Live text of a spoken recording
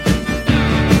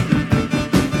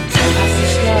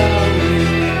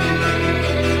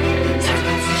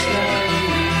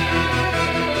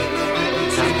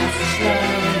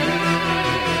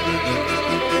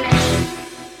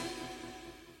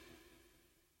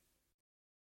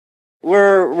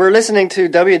We're listening to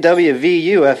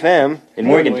WWVU FM in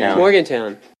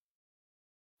Morgantown.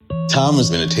 Tom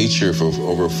has been a teacher for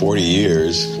over 40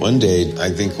 years. One day, I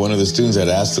think one of the students had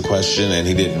asked the question and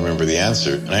he didn't remember the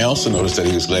answer. And I also noticed that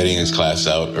he was letting his class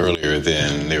out earlier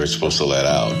than they were supposed to let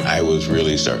out. I was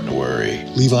really starting to worry.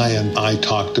 Levi and I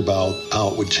talked about how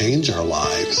it would change our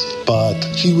lives, but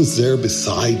he was there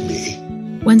beside me.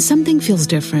 When something feels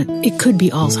different, it could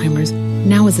be Alzheimer's.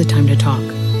 Now is the time to talk.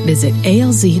 Visit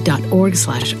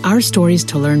alz.org/ourstories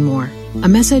to learn more. A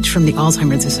message from the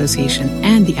Alzheimer's Association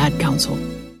and the Ad Council.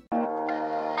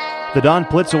 The Don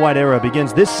Plitzowite era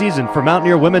begins this season for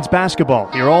Mountaineer women's basketball.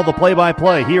 Hear all the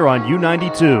play-by-play here on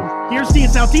U92. Here's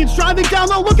Dean's out. Dean's driving down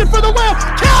low, looking for the wheel.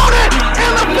 Count it!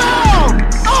 And the foul!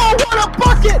 Oh, what a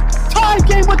bucket! Tie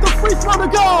game with the free throw to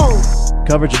go!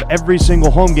 Coverage of every single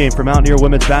home game for Mountaineer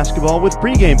women's basketball with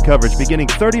pregame coverage beginning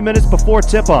 30 minutes before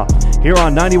tip-off. Here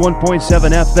on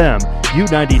 91.7 FM,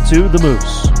 U92 The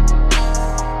Moose.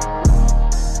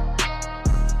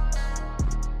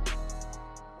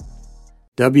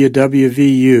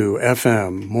 WWVU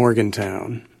FM,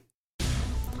 Morgantown.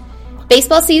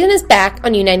 Baseball season is back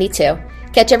on U92.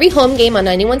 Catch every home game on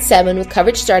 91.7 with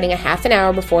coverage starting a half an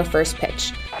hour before first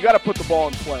pitch. You got to put the ball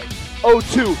in play.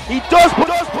 0-2. He does put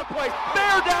play.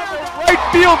 Fair down the right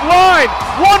field line.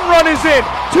 1 run is in.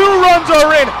 2 runs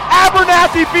are in.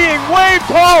 Abernathy being waved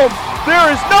home. There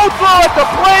is no throw at the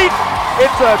plate.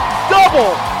 It's a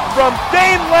double from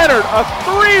Dane Leonard. A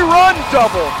 3-run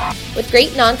double. With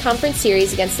great non-conference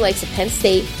series against the likes of Penn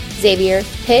State, Xavier,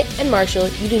 Pitt, and Marshall,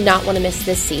 you do not want to miss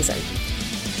this season.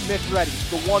 Smith ready.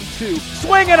 The 1-2.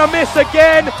 Swing and a miss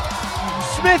again.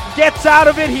 Smith gets out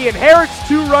of it. He inherits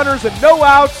 2 runners and no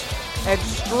outs and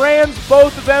strands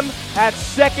both of them at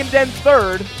second and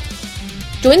third.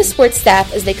 Join the sports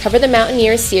staff as they cover the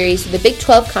Mountaineers series for the Big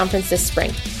 12 Conference this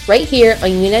spring, right here on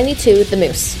U92 The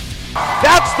Moose.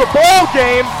 That's the ball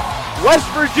game. West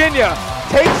Virginia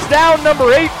takes down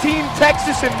number 18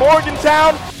 Texas in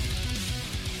Morgantown.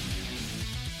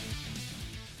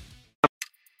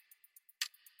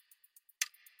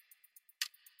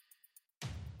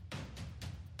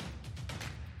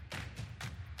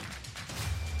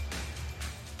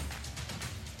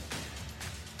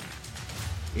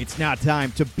 It's now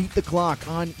time to beat the clock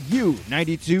on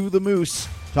U92 The Moose.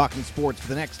 Talking sports for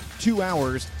the next 2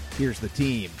 hours. Here's the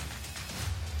team.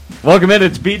 Welcome in.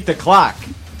 It's Beat the Clock.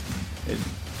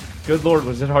 Good Lord,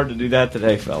 was it hard to do that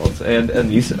today, fellas, and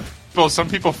Anissa. Well, some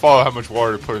people follow how much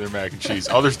water to put in their mac and cheese.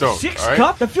 Others don't. 6 all right?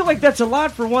 cups? I feel like that's a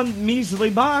lot for one measly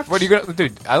box. What are you going to...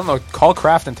 Dude, I don't know. Call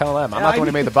Kraft and tell them. I'm not the one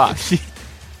who made the box.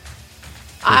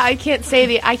 I can't say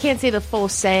the full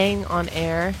saying on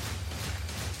air.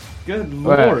 Good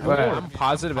Lord. I'm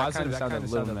positive. That kind of sounded a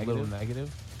little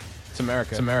negative. It's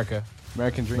America. It's America.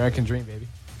 American dream, baby.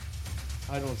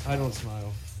 I don't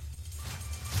smile.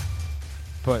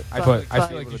 But I feel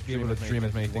like you should be able to dream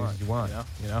as many things as you want.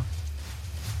 You know?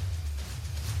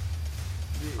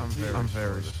 I'm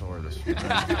very sore this week.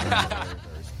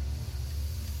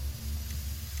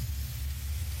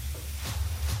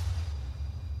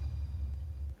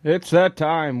 It's that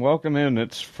time. Welcome in.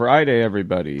 It's Friday,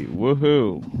 everybody.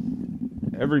 Woohoo.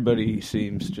 Everybody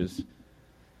seems just...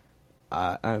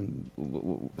 I'm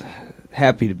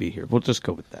happy to be here. We'll just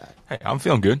go with that. Hey, I'm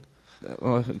feeling good.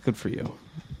 Well, good for you.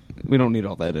 We don't need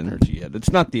all that energy yet.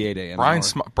 It's not the 8 a.m.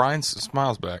 Brian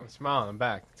smiles back. I'm smiling. I'm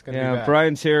back. It's gonna be back.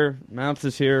 Brian's here. Mountz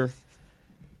is here.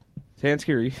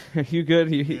 Tansky, are you good?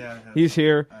 He's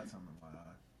here.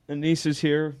 Anissa's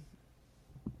here.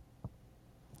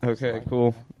 Okay,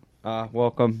 cool.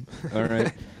 Welcome. All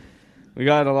right. We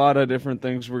got a lot of different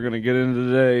things we're going to get into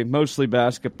today. Mostly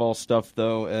basketball stuff,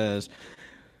 though, as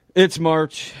it's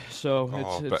March. So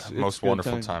it's most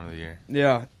wonderful time of the year.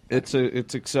 Yeah, it's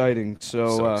exciting.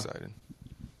 So excited.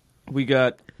 We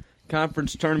got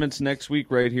conference tournaments next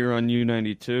week right here on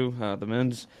U92. The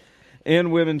men's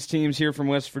and women's teams here from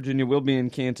West Virginia will be in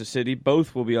Kansas City.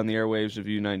 Both will be on the airwaves of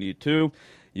U92.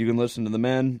 You can listen to the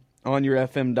men on your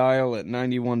FM dial at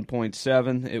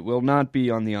 91.7. It will not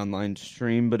be on the online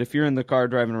stream, but if you're in the car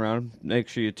driving around, make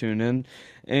sure you tune in.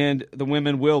 And the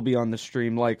women will be on the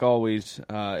stream, like always,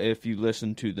 if you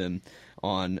listen to them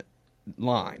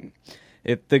online.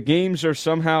 If the games are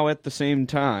somehow at the same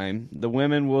time, the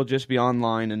women will just be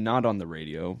online and not on the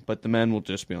radio, but the men will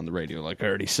just be on the radio, like I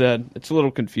already said. It's a little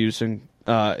confusing.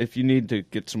 If you need to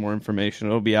get some more information,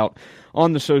 it'll be out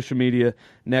on the social media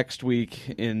next week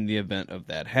in the event of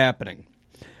that happening.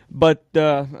 But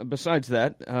besides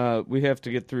that, we have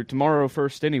to get through tomorrow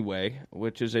first anyway,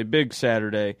 which is a big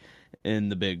Saturday in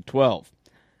the Big 12.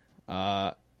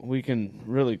 We can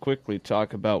really quickly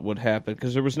talk about what happened,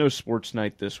 because there was no sports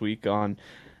night this week on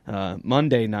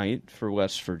Monday night for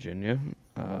West Virginia,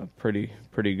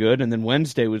 pretty good. And then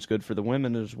Wednesday was good for the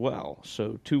women as well.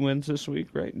 So 2 wins this week,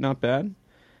 right? Not bad.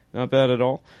 Not bad at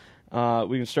all.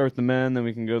 We can start with the men, then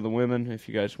we can go to the women if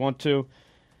you guys want to.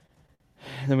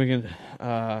 Then we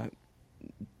can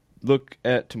look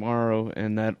at tomorrow,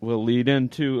 and that will lead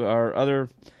into our other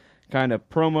kind of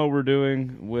promo we're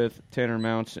doing with Tanner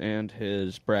Mountz and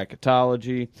his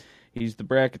bracketology. He's the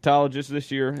bracketologist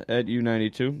this year at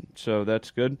U92, so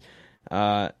that's good.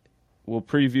 We'll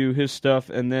preview his stuff,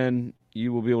 and then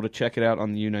you will be able to check it out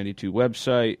on the U92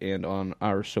 website and on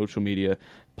our social media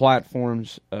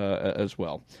platforms as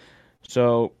well.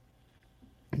 So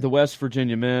the West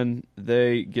Virginia men,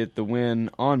 they get the win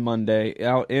on Monday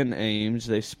out in Ames.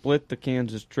 They split the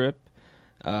Kansas trip,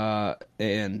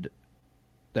 and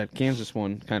that Kansas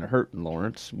one kind of hurt in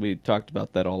Lawrence. We talked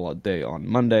about that all day on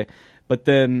Monday. But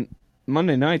then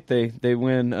Monday night, they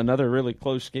win another really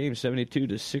close game,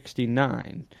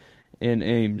 72-69 in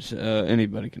Ames.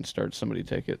 Anybody can start. Somebody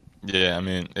take it. Yeah, I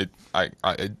mean, it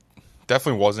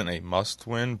definitely wasn't a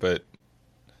must-win, but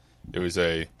it was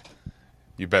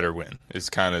you better win. It's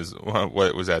kind of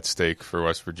what was at stake for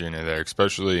West Virginia there,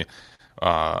 especially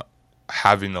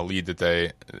having the lead that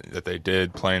they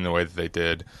did, playing the way that they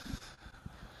did.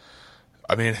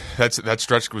 I mean, that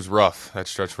stretch was rough. That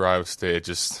stretch for Iowa State,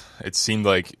 it seemed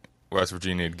like West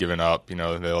Virginia had given up. They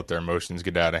let their emotions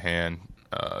get out of hand.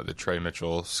 The Trey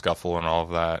Mitchell scuffle and all of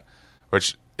that,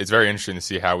 which it's very interesting to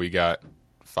see how we got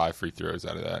 5 free throws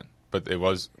out of that. But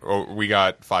we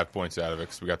got 5 points out of it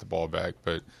because we got the ball back.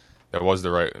 But that was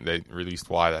they released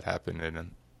why that happened,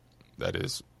 and that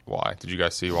is why. Did you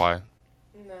guys see why?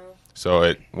 No. So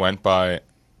it went by,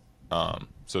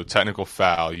 so technical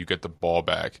foul, you get the ball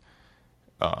back.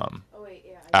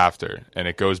 After, and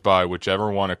it goes by whichever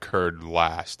one occurred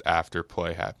last after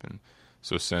play happened.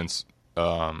 So since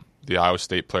the Iowa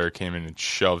State player came in and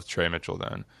shoved Trey Mitchell,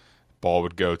 then ball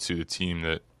would go to the team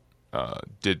that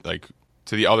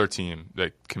to the other team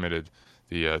that committed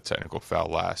the technical foul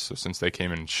last. So since they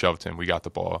came in and shoved him, we got the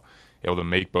ball, able to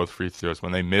make both free throws.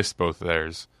 When they missed both of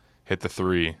theirs, hit the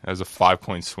 3 as a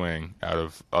 5-point swing out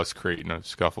of us creating a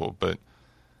scuffle. But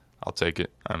I'll take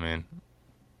it. I mean,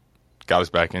 got us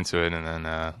back into it, and then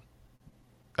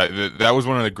that was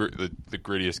one of the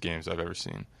grittiest games I've ever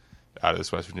seen out of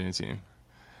this West Virginia team.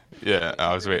 Yeah,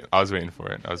 I was waiting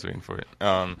for it.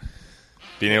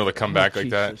 Being able to come back like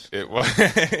that, it was.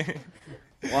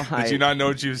 Why? Did you not know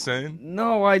what she was saying?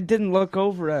 No, I didn't look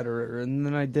over at her, and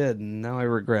then I did, and now I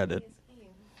regret it.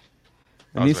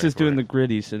 Anissa's doing the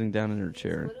gritty, sitting down in her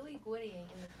chair.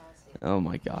 Oh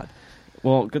my God.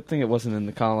 Well, good thing it wasn't in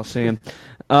the Coliseum.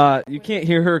 You can't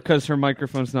hear her because her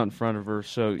microphone's not in front of her,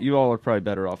 so you all are probably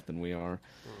better off than we are.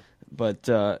 But,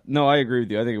 no, I agree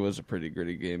with you. I think it was a pretty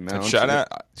gritty game. Shout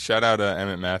out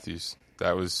Emmett Matthews.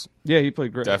 That was he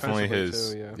played great. Definitely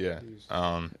his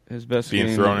his best being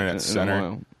game thrown in at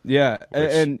center. Yeah,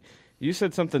 and you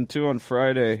said something, too, on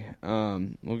Friday.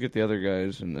 We'll get the other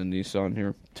guys and Anissa on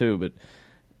here, too, but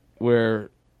where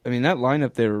 – I mean, that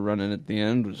lineup they were running at the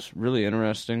end was really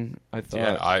interesting, I thought.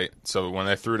 Yeah, so when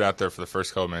they threw it out there for the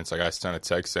first couple minutes, I sent a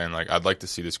text saying, I'd like to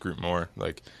see this group more,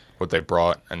 what they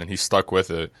brought. And then he stuck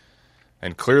with it.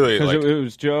 And clearly, because it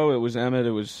was Joe, it was Emmett,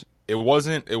 It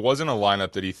wasn't a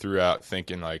lineup that he threw out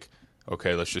thinking,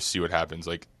 okay, let's just see what happens.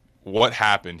 What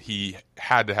happened, he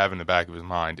had to have in the back of his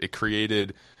mind. It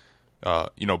created,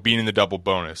 being in the double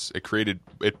bonus.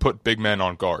 It put big men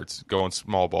on guards, going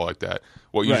small ball like that.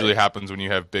 What usually happens when you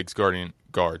have bigs guarding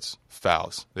guards?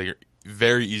 Fouls. They're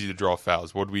very easy to draw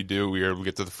fouls. What do? We were able to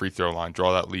get to the free throw line,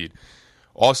 draw that lead.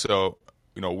 Also,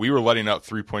 we were letting up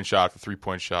 3-point shot after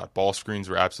 3-point shot. Ball screens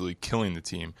were absolutely killing the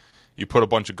team. You put a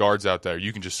bunch of guards out there,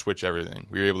 you can just switch everything.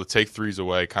 We were able to take threes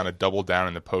away, kind of double down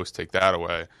in the post, take that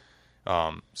away.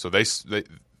 So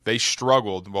they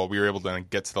struggled while we were able to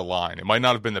get to the line. It might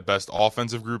not have been the best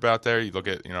offensive group out there. You look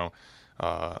at,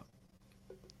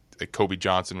 Kobe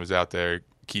Johnson was out there.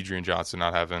 Kedrian Johnson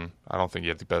not having, I don't think he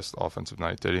had the best offensive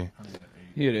night, did he?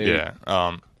 He did. Yeah.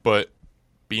 But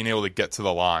being able to get to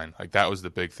the line, that was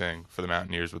the big thing for the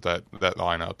Mountaineers with that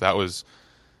lineup. That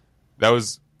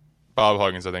was Bob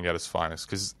Huggins, I think, at his finest,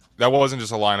 because that wasn't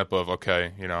just a lineup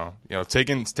of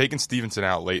taking Stevenson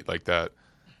out late like that.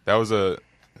 That was a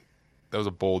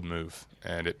bold move,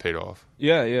 and it paid off.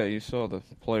 Yeah, you saw the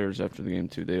players after the game,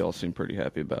 too. They all seemed pretty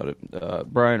happy about it.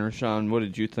 Brian or Sean, what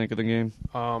did you think of the game?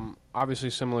 Obviously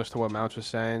similar to what Mountz was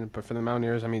saying, but for the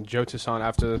Mountaineers, Joe Toussaint,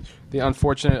 after the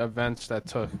unfortunate events that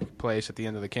took place at the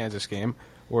end of the Kansas game,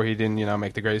 where he didn't,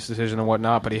 make the greatest decision and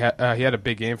whatnot, but he had a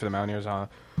big game for the Mountaineers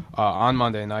on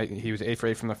Monday night. He was 8 for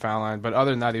 8 from the foul line, but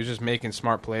other than that, he was just making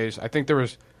smart plays. I think there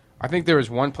was I think there was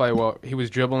one play where he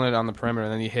was dribbling it on the perimeter,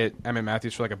 and then he hit Emmett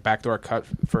Matthews for like a backdoor cut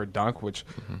for a dunk, which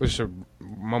was a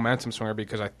momentum swinger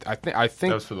because I think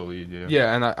that was for the lead. Yeah.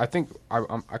 Yeah, and I think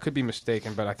I could be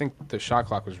mistaken, but I think the shot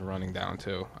clock was running down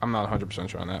too. I'm not 100%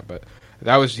 sure on that, but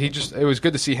it was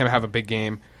good to see him have a big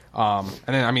game. And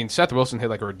then Seth Wilson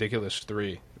hit like a ridiculous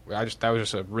three. That was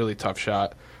just a really tough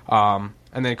shot. And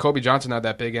then Kobe Johnson had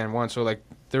that big end one. So like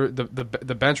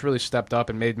the bench really stepped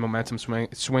up and made momentum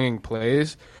swinging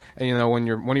plays. And when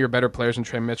one of your better players in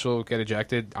Trey Mitchell get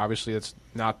ejected, obviously it's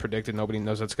not predicted. Nobody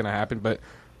knows that's going to happen. But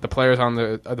the players on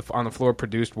the floor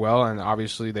produced well, and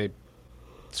obviously they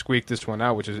squeaked this one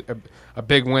out, which is a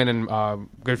big win and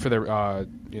good for their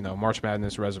March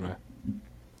Madness resume.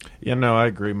 Yeah, no, I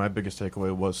agree. My biggest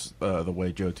takeaway was the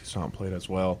way Joe Toussaint played as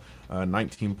well.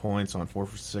 19 points on 4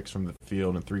 for 6 from the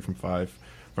field and 3 from 5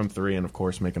 from 3, and, of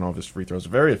course, making all of his free throws. A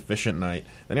very efficient night.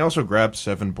 Then he also grabbed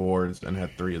 7 boards and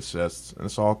had 3 assists, and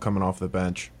it's all coming off the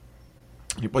bench.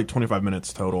 He played 25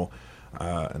 minutes total,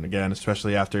 and, again,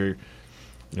 especially after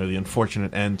the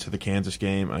unfortunate end to the Kansas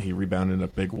game, he rebounded in a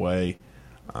big way.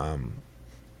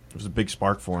 It was a big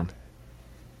spark for him.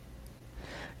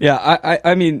 Yeah,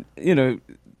 I mean,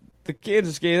 the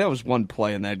Kansas game, that was one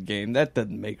play in that game. That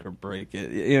doesn't make or break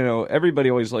it. Everybody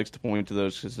always likes to point to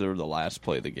those because they're the last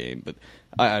play of the game, but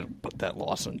I don't put that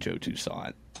loss on Joe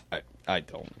Toussaint. I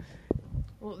don't.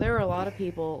 Well, there were a lot of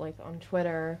people, like, on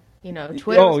Twitter, Twitter was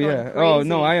going crazy. Oh,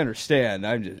 no, I understand.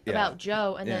 I'm just about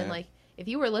Joe, and then, like, if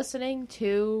you were listening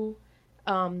to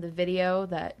the video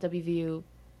that WVU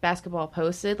Basketball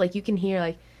posted, like, you can hear,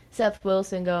 like, Seth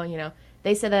Wilson going,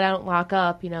 they said that I don't lock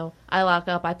up, I lock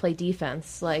up, I play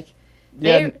defense. Like,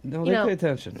 they pay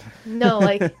attention. No,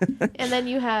 like, and then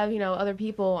you have, other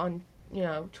people on,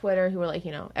 Twitter who are like,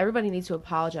 everybody needs to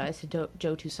apologize to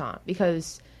Joe Toussaint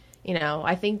because,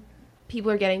 I think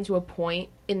people are getting to a point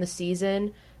in the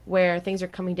season where things are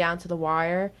coming down to the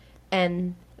wire,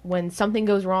 and when something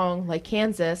goes wrong, like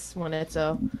Kansas, when it's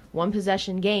a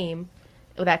one-possession game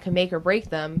that can make or break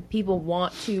them, people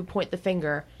want to point the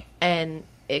finger, and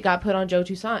it got put on Joe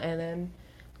Toussaint, and then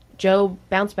Joe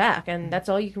bounced back, and that's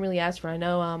all you can really ask for. I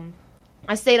know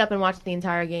I stayed up and watched the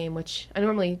entire game, which I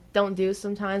normally don't do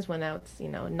sometimes when it's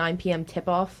 9 p.m.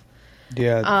 tip-off.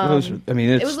 Yeah, it was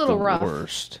a little rough.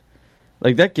 Worst.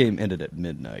 Like, that game ended at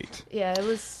midnight. Yeah, it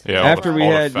was. Yeah, after we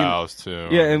all had the fouls too.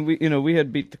 Yeah, and we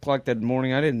had beat the clock that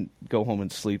morning. I didn't go home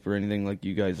and sleep or anything like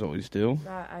you guys always do.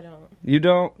 I don't. You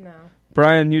don't? No.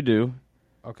 Brian, you do.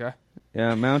 Okay.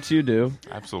 Yeah, Mountz, you do.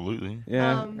 Absolutely.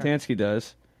 Yeah, Tansky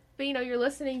does. But you're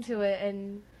listening to it,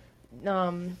 and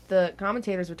the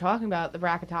commentators were talking about the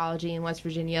bracketology in West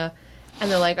Virginia,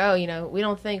 and they're like, oh, we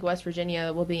don't think West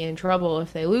Virginia will be in trouble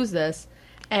if they lose this.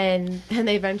 And then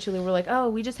they eventually were like, oh,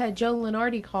 we just had Joe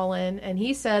Lenardi call in, and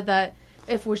he said that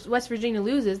if West Virginia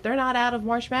loses, they're not out of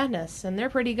March Madness, and they're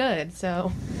pretty good.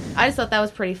 So I just thought that was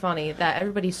pretty funny that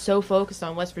everybody's so focused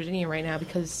on West Virginia right now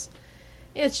because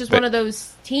it's just one of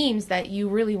those teams that you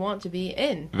really want to be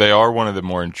in. They are one of the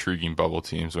more intriguing bubble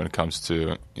teams when it comes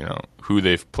to who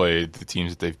they've played, the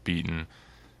teams that they've beaten.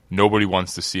 Nobody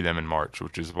wants to see them in March,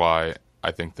 which is why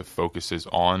I think the focus is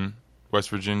on West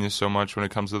Virginia so much when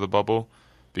it comes to the bubble.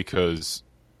 Because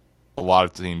a lot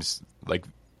of teams, like,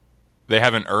 they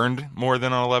haven't earned more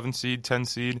than an 11 seed, 10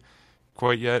 seed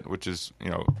quite yet, which is,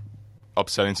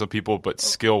 upsetting some people. But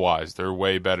skill-wise, they're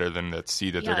way better than that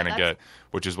seed that they're going to get,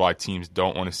 which is why teams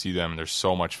don't want to see them. There's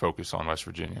so much focus on West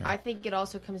Virginia. I think it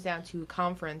also comes down to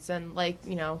conference. And, like,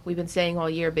 we've been saying all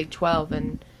year, Big 12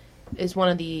 and is one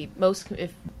of the most,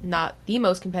 if not the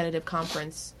most competitive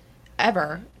conference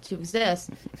ever to exist.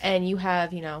 And you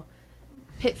have,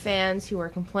 Pitt fans who are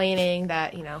complaining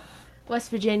that, West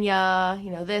Virginia,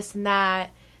 this and that.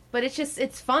 But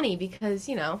it's funny because,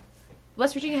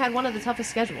 West Virginia had one of the toughest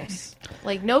schedules.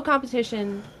 Like, no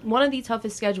competition, one of the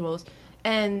toughest schedules.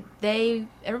 And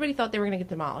everybody thought they were going to get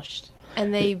demolished.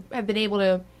 And they have been able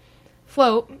to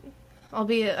float,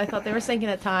 albeit I thought they were sinking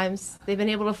at times. They've been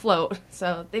able to float.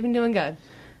 So they've been doing good.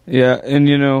 Yeah, and,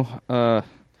 for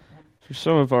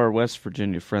some of our West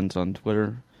Virginia friends on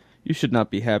Twitter, you should not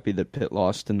be happy that Pitt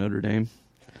lost to Notre Dame.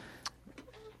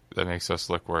 That makes us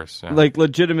look worse. Yeah. Like,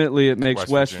 legitimately, it makes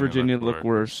West Virginia look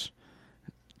worse.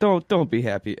 Don't be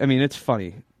happy. I mean, it's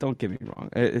funny. Don't get me wrong.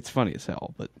 It's funny as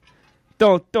hell, but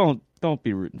don't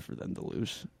be rooting for them to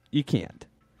lose. You can't.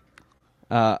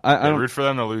 I don't root for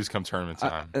them to lose come tournament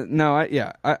time.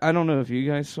 I don't know if you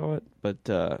guys saw it,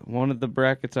 but one of the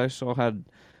brackets I saw had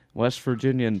West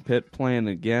Virginia and Pitt playing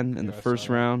again in the first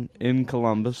round in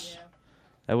Columbus. Yeah.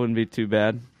 That wouldn't be too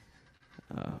bad.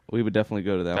 We would definitely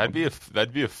go to that.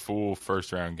 That'd be a full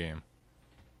first round game.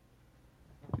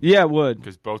 Yeah, it would.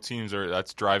 Because both teams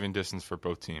that's driving distance for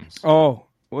both teams. Oh,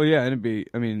 well, yeah, it'd be,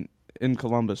 in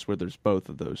Columbus where there's both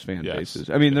of those fan bases.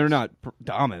 They're not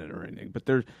dominant or anything, but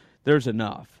there's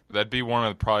enough. That'd be one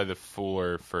of probably the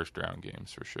fuller first-round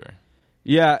games for sure.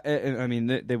 Yeah,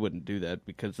 they wouldn't do that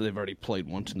because they've already played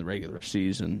once in the regular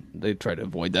season. They try to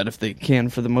avoid that if they can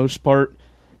for the most part,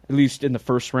 at least in the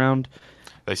first round.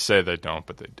 They say they don't,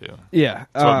 but they do. Yeah.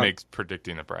 That's what makes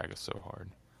predicting the bracket so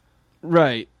hard.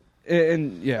 Right.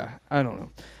 And yeah, I don't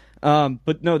know.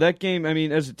 But no, that game,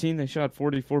 as a team, they shot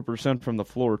 44% from the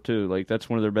floor, too. Like, that's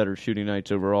one of their better shooting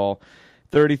nights overall.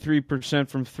 33%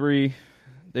 from three.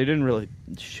 They didn't really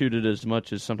shoot it as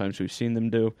much as sometimes we've seen them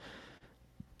do.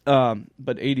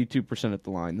 But 82% at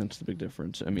the line, that's the big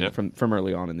difference. From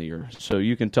early on in the year. So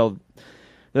you can tell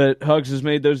that Huggs has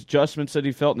made those adjustments that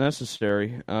he felt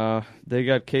necessary. They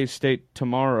got K-State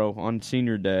tomorrow on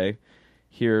Senior Day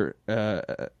here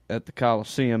at the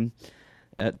Coliseum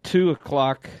at 2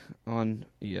 o'clock on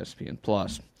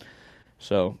ESPN+.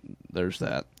 So there's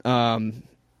that.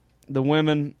 The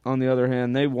women, on the other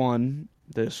hand, they won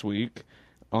this week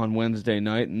on Wednesday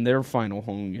night in their final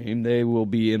home game. They will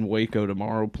be in Waco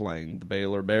tomorrow playing the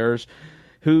Baylor Bears,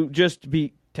 who just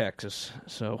beat Texas.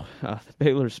 So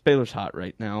Baylor's hot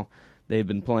right now. They've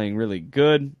been playing really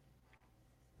good,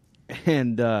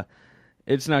 and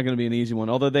it's not going to be an easy one.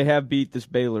 Although they have beat this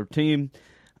Baylor team,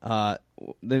 they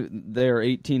are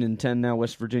 18-10 now.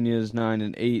 West Virginia is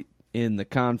 9-8 in the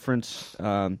conference,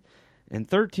 and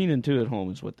 13-2 at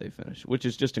home is what they finished, which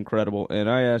is just incredible. And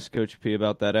I asked Coach P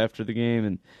about that after the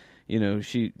game, and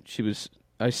she was.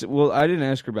 I said, well, I didn't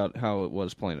ask her about how it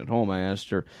was playing at home. I asked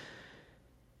her,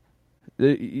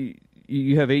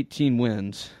 you have 18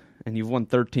 wins, and you've won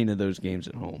 13 of those games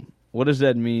at home. What does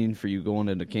that mean for you going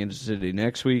into Kansas City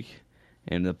next week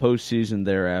and the postseason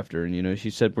thereafter? And, she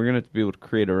said, we're going to have to be able to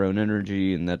create our own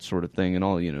energy and that sort of thing and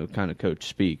all, kind of coach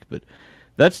speak. But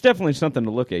that's definitely something to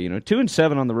look at.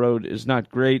 2-7 on the road is not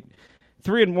great.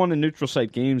 3-1 in neutral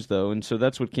site games, though, and so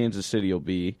that's what Kansas City will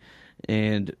be.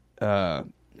 And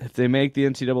if they make the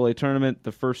NCAA tournament,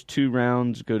 the first 2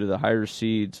 rounds go to the higher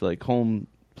seeds, like home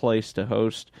place to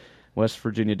host. West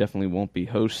Virginia definitely won't be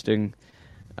hosting.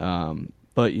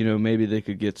 But, maybe they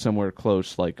could get somewhere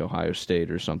close like Ohio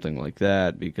State or something like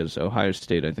that, because Ohio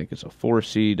State, I think, is a 4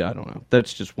 seed. I don't know.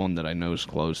 That's just one that I know is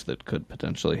close that could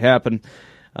potentially happen,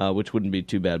 which wouldn't be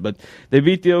too bad. But they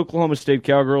beat the Oklahoma State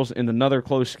Cowgirls in another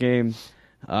close game,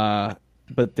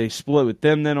 but they split with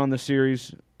them then on the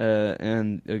series.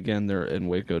 And, again, they're in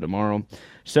Waco tomorrow.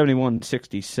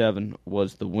 71-67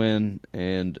 was the win,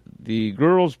 and the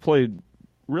girls played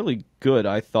really good,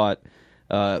 I thought.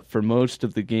 For most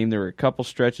of the game, there were a couple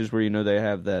stretches where, they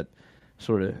have that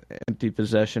sort of empty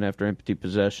possession after empty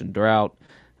possession drought.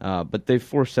 But they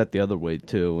forced that the other way,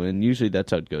 too, and usually that's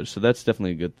how it goes. So that's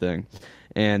definitely a good thing.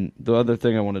 And the other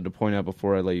thing I wanted to point out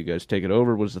before I let you guys take it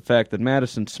over was the fact that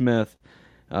Madison Smith,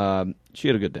 she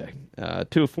had a good day.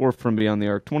 2 of 4 from beyond the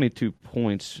arc, 22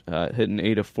 points, hitting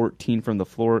 8 of 14 from the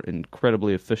floor,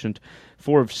 incredibly efficient.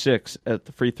 4 of 6 at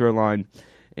the free throw line.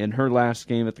 In her last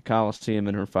game at the Coliseum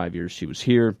in her 5 years she was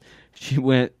here, she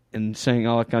went and sang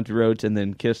All Country Roads and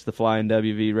then kissed the Flying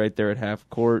WV right there at half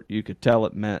court. You could tell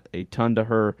it meant a ton to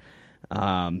her.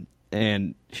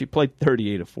 And she played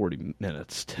 38 of 40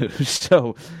 minutes, too.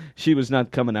 So she was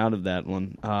not coming out of that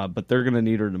one. But they're going to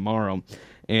need her tomorrow.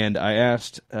 And I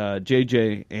asked,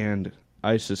 JJ and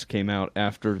Isis came out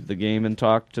after the game and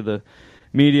talked to the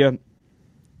media.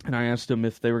 And I asked them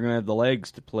if they were going to have the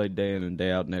legs to play day in and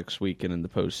day out next week and in the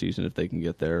postseason if they can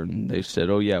get there. And they said,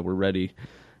 oh, yeah, we're ready.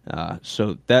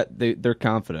 So that they're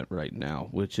confident right now,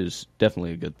 which is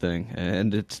definitely a good thing.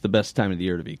 And it's the best time of the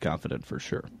year to be confident for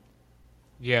sure.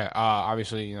 Yeah,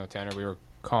 obviously, Tanner, we were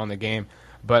calling the game.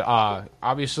 But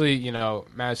obviously,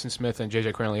 Madison Smith and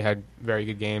J.J. Quinley had very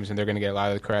good games, and they're going to get a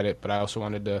lot of the credit. But I also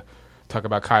wanted to talk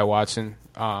about Kai Watson.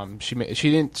 She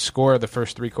didn't score the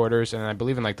first 3 quarters, and I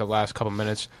believe in the last couple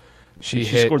minutes she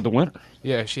scored the winner.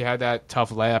 Yeah, she had that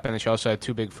tough layup, and then she also had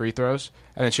 2 big free throws,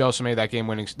 and then she also made that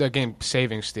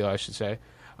game-saving steal, I should say.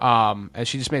 And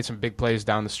she just made some big plays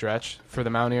down the stretch for the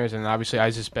Mountaineers, and obviously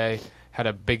Isis Bay had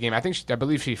a big game. I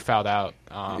believe she fouled out.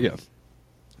 Yeah,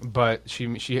 but she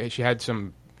had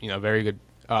some very good.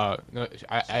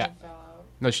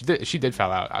 She did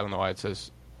foul out. I don't know why it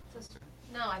says.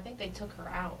 No, I think they took her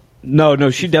out. No,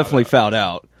 she definitely fouled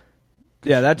out.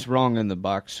 Yeah, that's wrong in the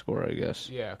box score, I guess.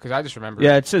 Yeah, because I just remember.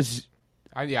 Yeah, it says.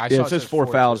 It says 4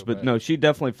 fouls, but no, she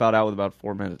definitely fouled out with about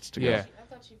 4 minutes to go. Yeah,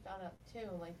 I thought she fouled out too.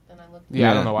 Then I looked.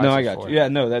 Yeah, I don't know why. No, I got you. Yeah,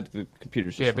 no, that the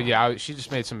computer's. Yeah, but she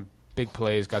just made some big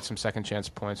plays, got some second chance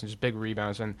points, and just big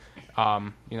rebounds, and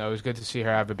it was good to see her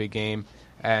have a big game.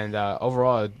 And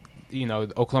overall,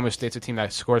 Oklahoma State's a team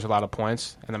that scores a lot of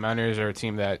points, and the Mountaineers are a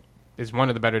team that is one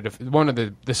of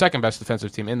the second best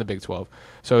defensive team in the Big 12.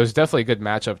 So it's definitely a good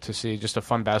matchup to see, just a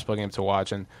fun basketball game to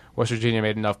watch. And West Virginia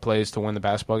made enough plays to win the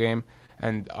basketball game.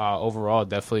 And overall,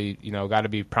 definitely, got to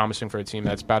be promising for a team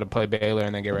that's about to play Baylor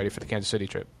and then get ready for the Kansas City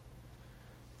trip.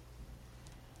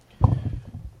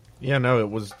 Yeah, no,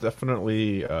 it was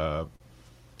definitely, I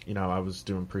was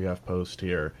doing pre-half post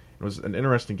here. It was an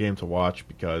interesting game to watch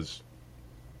because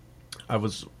I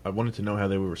wanted to know how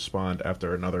they would respond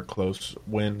after another close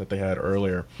win that they had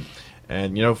earlier.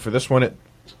 And, for this one,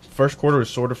 first quarter was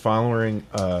sort of following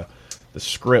the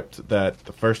script that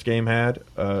the first game had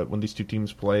when these two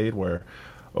teams played, where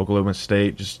Oklahoma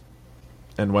State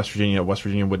and West Virginia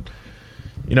would,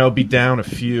 be down a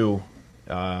few,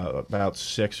 about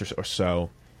 6 or so,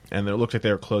 and it looked like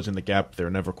they were closing the gap. They were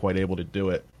never quite able to do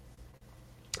it.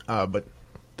 But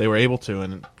they were able to,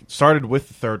 and it started with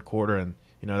the third quarter, and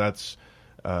that's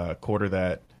a quarter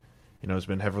that has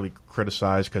been heavily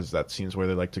criticized because that seems where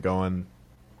they like to go on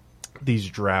these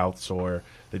droughts, or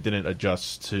they didn't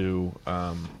adjust to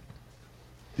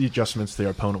the adjustments their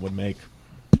opponent would make.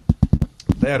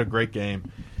 They had a great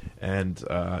game, and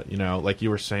like you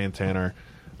were saying, Tanner,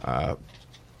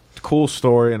 cool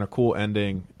story and a cool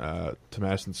ending to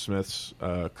Madison Smith's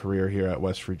career here at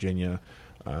West Virginia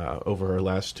over her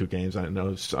last 2 games. I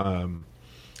know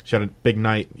she had a big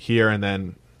night here, and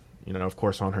then, of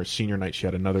course, on her senior night, she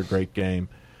had another great game.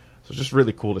 So it's just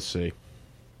really cool to see.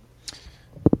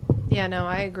 Yeah, no,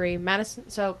 I agree. Madison,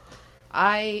 so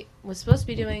I was supposed to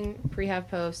be doing pre-half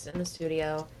posts in the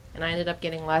studio, and I ended up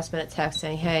getting a last-minute text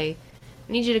saying, hey,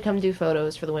 I need you to come do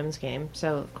photos for the women's game.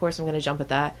 So, of course, I'm going to jump at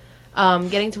that.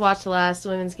 Getting to watch the last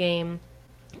women's game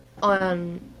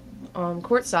on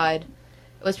courtside,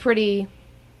 it was pretty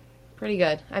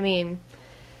good. I mean,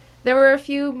 there were a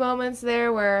few moments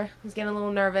there where I was getting a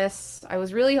little nervous. I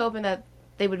was really hoping that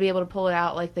they would be able to pull it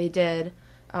out like they did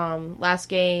last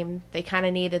game. They kind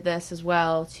of needed this as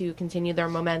well to continue their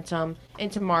momentum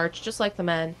into March, just like the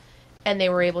men. And they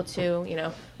were able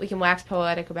to, we can wax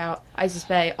poetic about Isis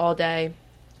Bay all day.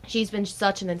 She's been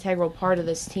such an integral part of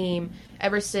this team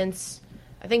ever since,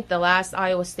 I think, the last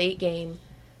Iowa State game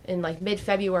in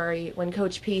mid-February when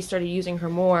Coach P started using her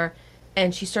more,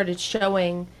 and she started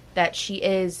showing that she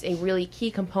is a really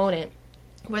key component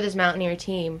for this Mountaineer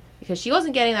team, because she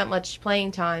wasn't getting that much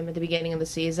playing time at the beginning of the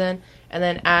season. And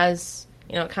then as,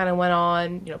 it kind of went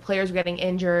on, players were getting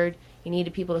injured, you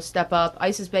needed people to step up.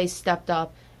 Isis Bay stepped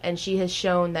up, and she has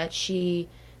shown that she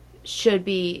should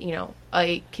be,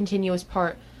 a continuous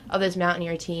part of this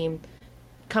Mountaineer team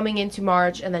coming into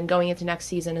March and then going into next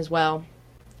season as well.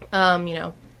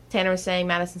 Tanner was saying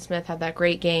Madison Smith had that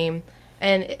great game,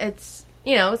 and it's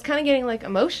kind of getting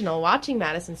emotional watching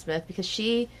Madison Smith because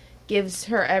she gives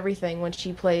her everything when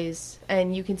she plays,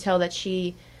 and you can tell that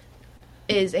she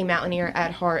is a Mountaineer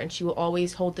at heart, and she will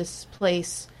always hold this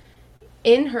place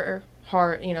in her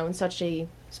heart, in such a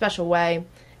special way.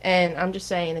 And I'm just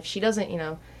saying, if she doesn't,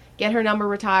 get her number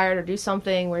retired or do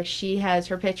something where she has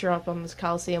her picture up on those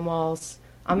Coliseum walls,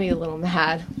 I'm going to be a little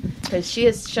mad, because she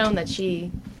has shown that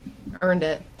she earned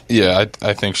it. Yeah,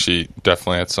 I think she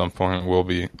definitely at some point will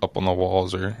be up on the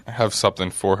walls or have something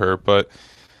for her. But,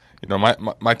 my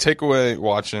takeaway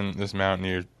watching this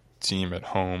Mountaineer team at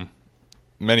home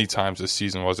many times this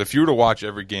season was, if you were to watch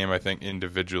every game, I think,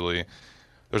 individually,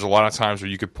 there's a lot of times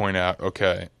where you could point out,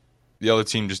 okay, the other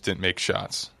team just didn't make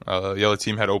shots. The other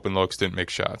team had open looks, didn't make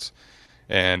shots.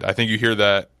 And I think you hear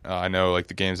that. I know,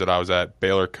 the games that I was at,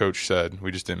 Baylor coach said,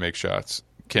 we just didn't make shots.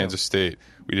 Kansas State,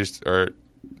 it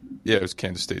was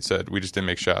Kansas State said, we just didn't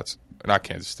make shots. Not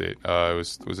Kansas State. It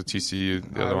was a TCU,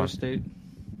 the other one. Iowa State.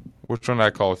 Which one did I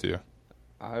call with you?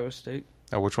 Iowa State.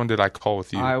 Which one did I call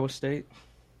with you? Iowa State.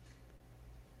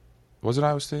 Was it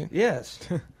Iowa State? Yes.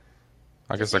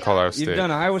 I guess I called Iowa State. You've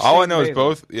done Iowa State. All I know is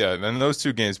both. Yeah, and in those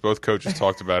 2 games, both coaches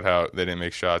talked about how they didn't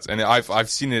make shots, and I've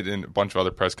seen it in a bunch of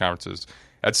other press conferences.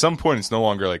 At some point, it's no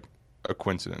longer a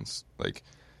coincidence.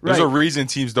 There's a reason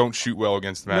teams don't shoot well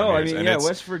against the Mountaineers. No, I mean,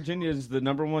 West Virginia is the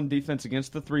number 1 defense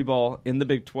against the 3 ball in the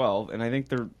Big 12, and I think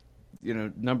they're,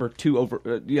 number 2 over.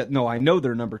 I know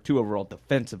they're number 2 overall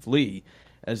defensively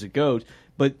as it goes.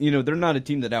 But, they're not a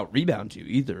team that out-rebounds you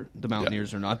either. The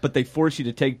Mountaineers are not. But they force you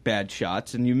to take bad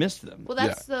shots, and you miss them. Well,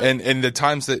 that's And the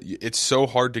times that it's so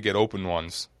hard to get open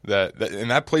ones,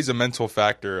 that plays a mental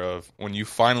factor of when you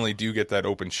finally do get that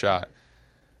open shot.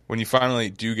 When you finally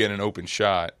do get an open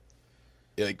shot,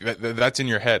 that's in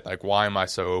your head. Why am I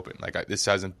so open? This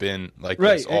hasn't been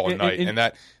this all night. And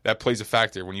that plays a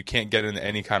factor. When you can't get into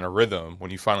any kind of rhythm, when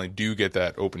you finally do get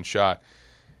that open shot,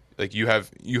 like you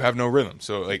have no rhythm.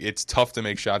 So like it's tough to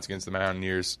make shots against the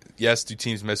Mountaineers. Yes, do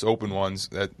teams miss open ones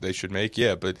that they should make?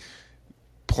 Yeah, but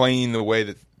playing the way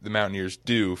that the Mountaineers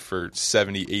do for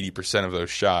 70, 80% of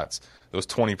those shots, those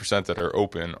 20% that are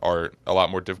open are a lot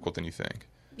more difficult than you think.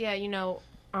 Yeah,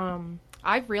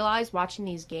 I've realized watching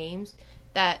these games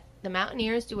that the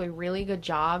Mountaineers do a really good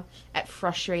job at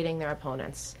frustrating their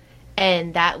opponents.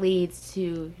 And that leads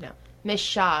to, missed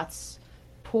shots,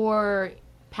 poor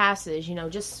passes,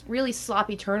 just really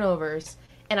sloppy turnovers.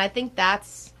 And I think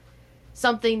that's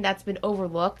something that's been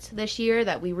overlooked this year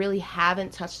that we really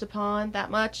haven't touched upon that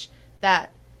much,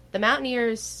 that the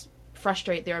Mountaineers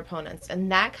frustrate their opponents.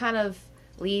 And that kind of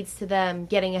leads to them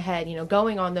getting ahead,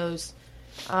 going on those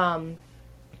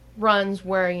runs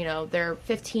where, they're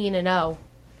 15-0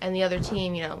 and the other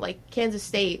team, like Kansas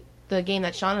State, the game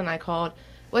that Sean and I called,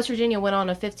 West Virginia went on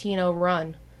a 15-0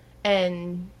 run.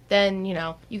 And then,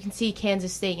 you can see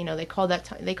Kansas State, they called a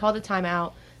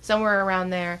timeout somewhere around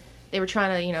there. They were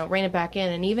trying to, rein it back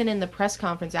in. And even in the press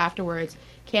conference afterwards,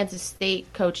 Kansas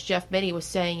State coach Jeff Mittie was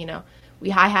saying,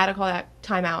 I had to call that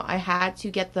timeout. I had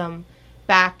to get them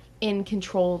back in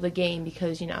control of the game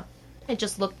because, it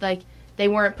just looked like they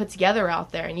weren't put together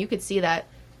out there. And you could see that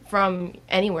from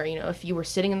anywhere, if you were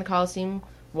sitting in the Coliseum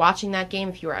watching that game,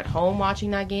 if you were at home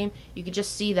watching that game, you could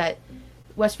just see that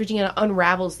West Virginia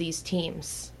unravels these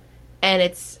teams. And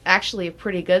it's actually a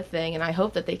pretty good thing, and I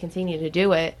hope that they continue to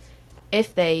do it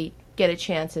if they get a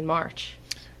chance in March.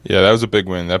 Yeah, that was a big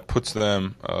win. That puts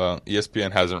them,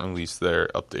 ESPN hasn't released their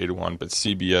updated one, but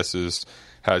CBS's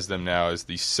has them now as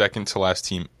the second to last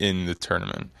team in the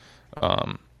tournament.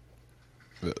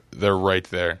 They're right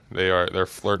there. They're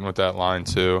flirting with that line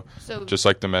too. So, just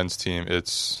like the men's team.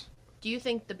 Do you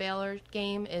think the Baylor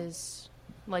game is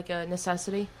like a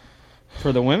necessity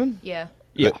for the women? Yeah.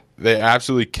 Yeah. They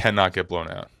absolutely cannot get blown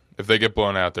out. If they get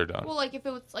blown out, they're done. Well, like if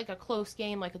it was like a close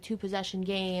game, like a 2-possession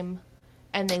game,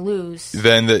 and they lose,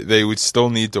 then they would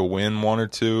still need to win one or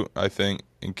two, I think,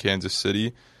 in Kansas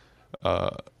City.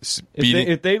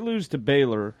 If they lose to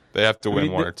Baylor, they have to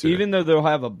win one or two. Even though they'll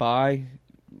have a bye,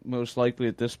 most likely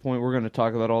at this point. We're going to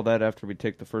talk about all that after we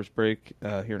take the first break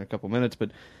here in a couple minutes.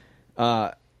 But,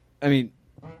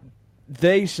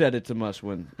 they said it's a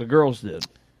must-win. The girls did.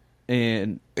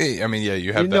 And you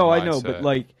have that I know, mindset.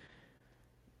 but,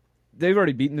 they've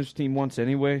already beaten this team once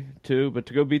anyway, too. But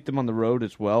to go beat them on the road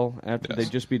as well after they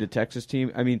just beat a Texas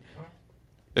team,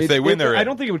 if they win, they're in. I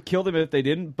don't think it would kill them if they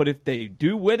didn't, but if they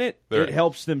do win it, it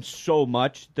helps them so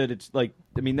much that it's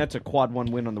that's a quad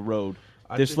one win on the road.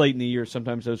 Late in the year,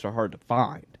 sometimes those are hard to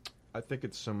find. I think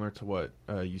it's similar to what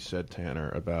you said, Tanner,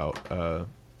 about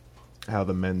how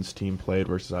the men's team played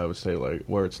versus I would say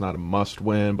where it's not a must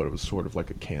win, but it was sort of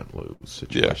like a can't lose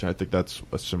situation. Yeah. I think that's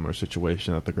a similar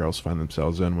situation that the girls find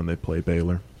themselves in when they play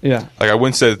Baylor. Yeah, I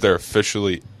wouldn't say that they're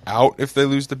officially out if they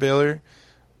lose to Baylor,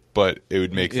 but it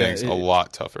would make things a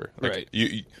lot tougher. Right.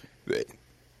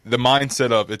 The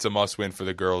mindset of it's a must-win for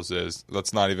the girls is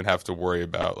let's not even have to worry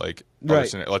about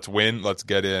let's win, let's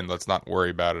get in, let's not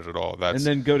worry about it at all. And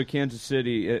then go to Kansas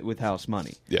City with house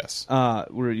money. Yes,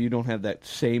 where you don't have that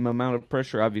same amount of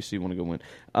pressure. Obviously, you want to go win.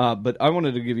 But I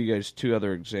wanted to give you guys two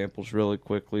other examples really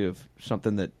quickly of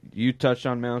something that you touched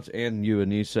on, Mountz, and you,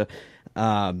 Anissa.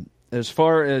 As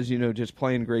far as, just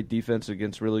playing great defense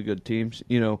against really good teams,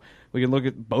 we can look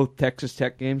at both Texas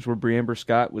Tech games where Breamber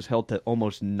Scott was held to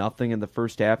almost nothing in the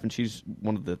first half, and she's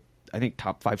one of the, I think,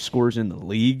 top 5 scorers in the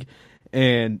league.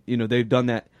 And, they've done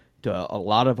that to a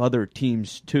lot of other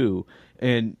teams, too.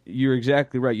 And you're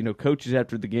exactly right. Coaches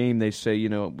after the game, they say,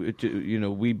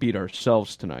 we beat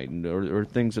ourselves tonight, or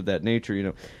things of that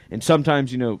nature, And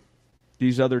sometimes,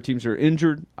 these other teams are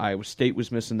injured. Iowa State was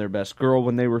missing their best girl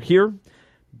when they were here.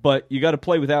 But you got to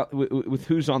play with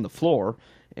who's on the floor.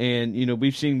 And,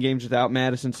 we've seen games without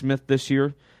Madison Smith this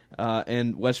year,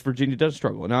 and West Virginia does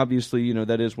struggle. And obviously,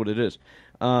 that is what it is.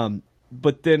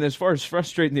 But then as far as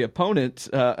frustrating the opponents,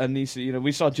 Anissa,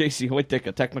 we saw J.C. Hoyt take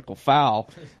a technical foul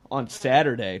on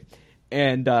Saturday.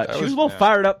 And she was a little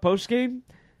fired up post-game.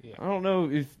 Yeah. I don't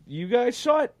know if you guys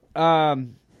saw it. I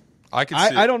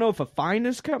don't know if a fine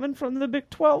is coming from the Big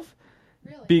 12.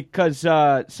 Really? Because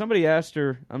somebody asked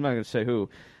her, I'm not going to say who,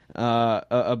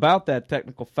 about that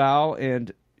technical foul,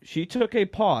 and she took a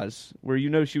pause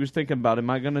where she was thinking about,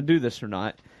 am I going to do this or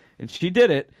not? And she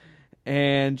did it,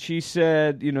 and she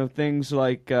said, things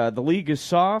like the league is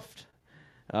soft,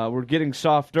 we're getting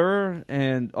softer,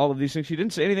 and all of these things. She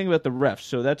didn't say anything about the refs,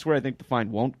 so that's where I think the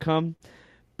fine won't come.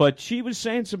 But she was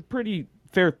saying some pretty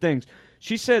fair things.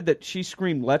 She said that she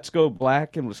screamed, "Let's go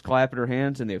Black," and was clapping her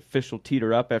hands, and the official teed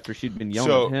her up after she'd been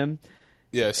yelling at him.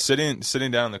 Yeah, sitting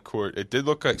down in the court. It did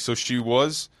look like she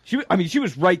was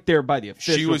right there by the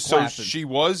official. She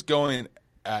was going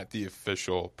at the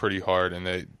official pretty hard, and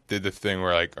they did the thing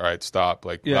where like, all right, stop,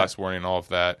 like last warning, all of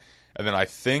that. And then I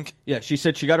think she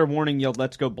said she got her warning, yelled,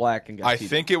 "Let's go black," and got I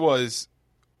think it was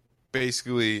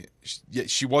basically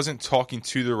she wasn't talking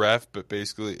to the ref, but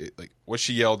basically like what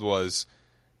she yelled was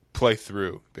play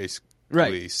through,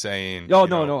 basically saying. Oh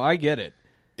no, I get it.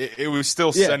 It was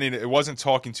still sending. It wasn't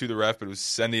talking to the ref, but it was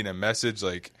sending a message.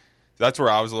 Like that's where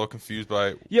I was a little confused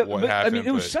by what happened. I mean,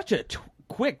 it was such a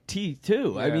quick tee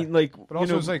too. Yeah. I mean, like, but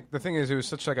also, it was like the thing is, it was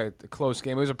such like a close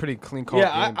game. It was a pretty clean call.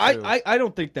 Yeah, I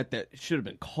don't think that should have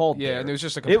been called. Yeah, there. and it was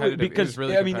just a competitive. Because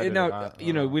really I mean, now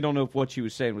we don't know if what she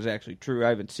was saying was actually true. I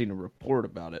haven't seen a report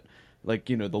about it. Like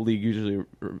the league usually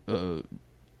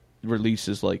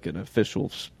releases like an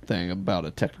official thing about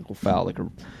a technical foul, like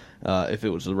if it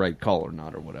was the right call or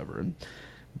not or whatever. And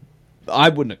I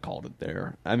wouldn't have called it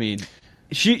there. I mean.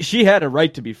 She had a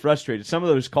right to be frustrated. Some of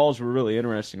those calls were really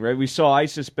interesting, right? We saw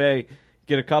Isis Bay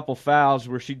get a couple fouls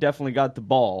where she definitely got the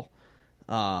ball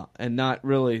and not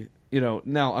really, now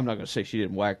I'm not going to say she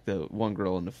didn't whack the one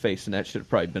girl in the face, and that should have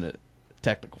probably been a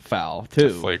technical foul, too.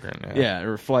 It's flagrant, yeah.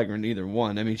 Or flagrant, either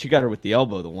one. I mean, she got her with the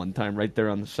elbow the one time right there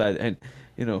on the side. And,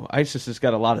 Isis has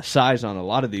got a lot of size on a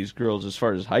lot of these girls as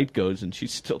far as height goes, and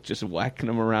she's still just whacking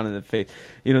them around in the face.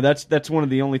 That's one of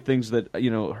the only things that,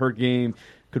 her game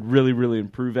could really, really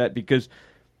improve at because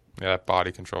that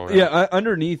body control. Yeah,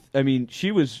 underneath, I mean,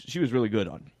 she was really good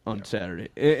on Saturday,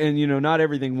 and not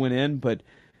everything went in, but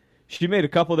she made a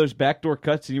couple of those backdoor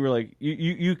cuts, and you were like,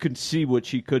 you could see what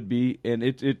she could be, and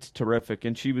it's terrific.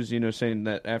 And she was, saying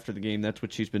that after the game, that's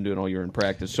what she's been doing all year in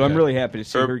practice. So I'm really happy to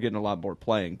see her getting a lot more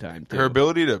playing time too. Her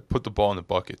ability to put the ball in the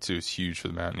bucket too is huge for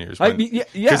the Mountaineers.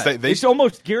 It's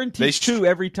almost guaranteed two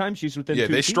every time she's within. Yeah,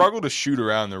 two they feet. struggle to shoot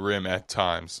around the rim at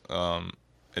times.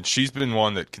 And she's been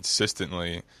one that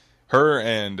consistently, her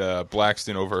and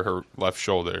Blackston over her left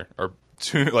shoulder are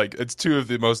two of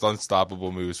the most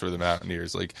unstoppable moves for the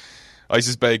Mountaineers. Like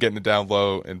Isis Bay getting it down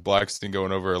low and Blackston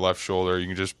going over her left shoulder, you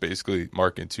can just basically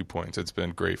mark in 2 points. It's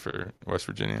been great for West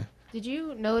Virginia. Did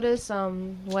you notice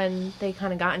when they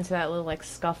kind of got into that little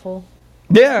scuffle?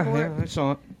 Yeah, I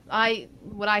saw it.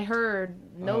 What I heard,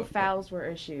 no fouls were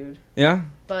issued. Yeah,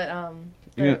 but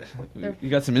you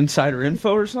got some insider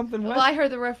info or something? Well, I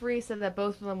heard the referee said that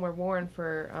both of them were warned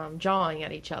for jawing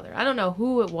at each other. I don't know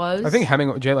who it was. I think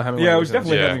Jayla Hemingway. Yeah, it was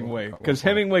definitely Hemingway because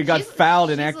Hemingway got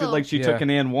fouled and acted like she took an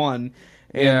and one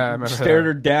and stared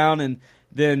her down, and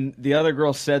then the other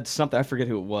girl said something. I forget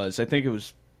who it was. I think it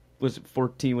was it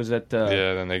 14? Was that?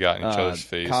 Then they got in each other's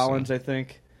face. Collins, I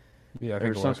think. Yeah, I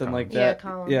think or something like yeah, that.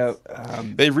 Collins. Yeah,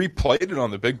 they replayed it on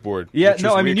the big board. Yeah,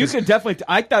 no, I mean you could definitely.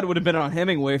 I thought it would have been on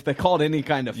Hemingway if they called any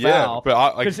kind of foul. Yeah,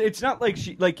 but because it's not like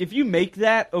if you make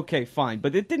that, okay, fine,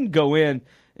 but it didn't go in.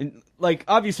 And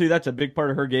obviously that's a big part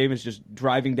of her game is just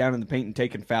driving down in the paint and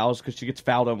taking fouls because she gets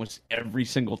fouled almost every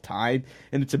single time,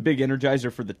 and it's a big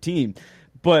energizer for the team.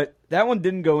 But that one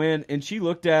didn't go in, and she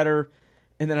looked at her.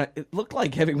 And then it looked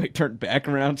like Hemingway turned back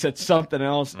around, said something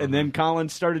else, and then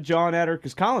Collins started jawing at her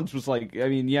because Collins was like, I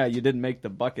mean, yeah, you didn't make the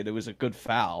bucket. It was a good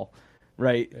foul,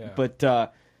 right? Yeah. But,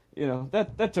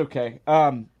 that's okay.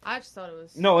 I just thought it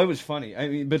was... No, it was funny. I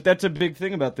mean, but that's a big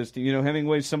thing about this team.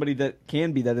 Hemingway's somebody that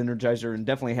can be that energizer and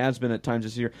definitely has been at times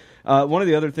this year. One of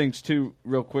the other things, too,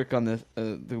 real quick on the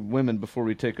women before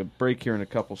we take a break here in a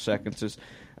couple seconds is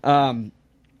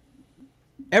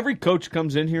every coach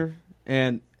comes in here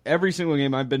and every single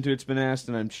game I've been to, it's been asked,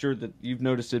 and I'm sure that you've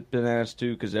noticed it been asked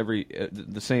too, because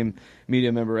the same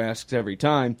media member asks every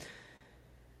time.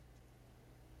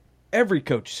 Every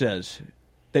coach says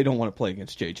they don't want to play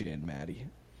against JJ and Maddie.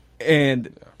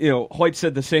 And, Hoyt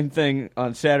said the same thing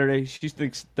on Saturday. She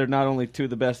thinks they're not only two of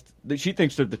the best, she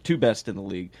thinks they're the two best in the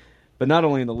league, but not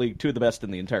only in the league, two of the best in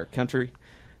the entire country.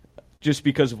 Just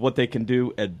because of what they can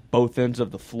do at both ends of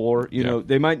the floor.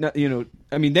 They might not,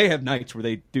 I mean, they have nights where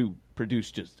they do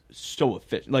produce just so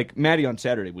efficient. Like Maddie on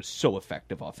Saturday was so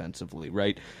effective offensively,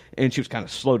 right? And she was kind of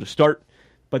slow to start,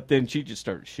 but then she just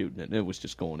started shooting it, and it was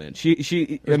just going in.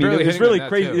 It was really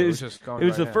crazy. It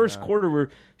was the first quarter where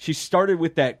she started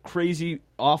with that crazy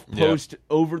off-post,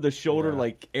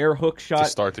 over-the-shoulder, air hook shot to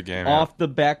start the game off the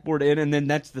backboard in, and then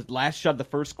that's the last shot of the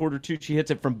first quarter, too. She hits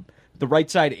it from the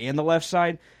right side and the left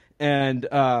side. And,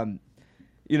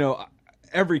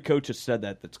 every coach has said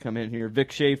that's come in here.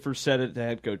 Vic Schaefer said it, the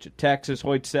head coach at Texas.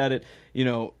 Hoyt said it.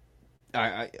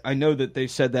 I know that they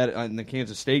said that in the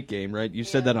Kansas State game, right? You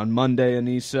said that on Monday,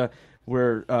 Anissa,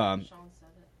 where, Sean said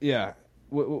it. Yeah.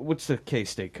 What's the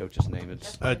K-State coach's name?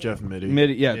 It's Jeff Mitty.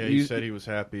 Mitty, yeah. He said he was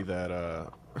happy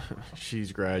that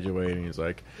she's graduating. He's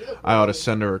like, I ought to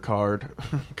send her a card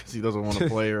because he doesn't want to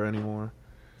play her anymore.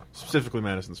 Specifically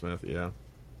Madison Smith, yeah.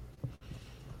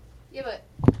 Yeah, but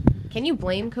can you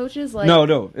blame coaches? Like,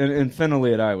 No. And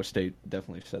Fennelly at Iowa State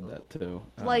definitely said that, too.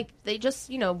 Like, they just,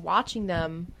 watching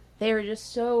them, they were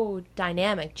just so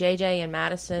dynamic. JJ and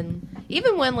Madison.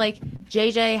 Even when,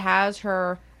 JJ has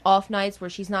her off nights where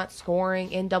she's not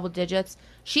scoring in double digits,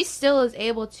 she still is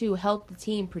able to help the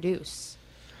team produce.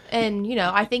 And,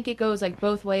 I think it goes,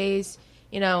 both ways.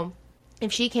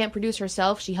 If she can't produce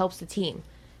herself, she helps the team.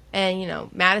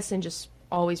 And, Madison just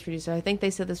always produces. I think they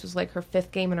said this was, her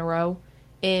 5th game in a row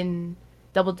in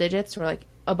double digits or,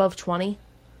 above 20.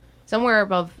 Somewhere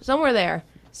there.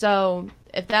 So,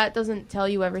 if that doesn't tell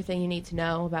you everything you need to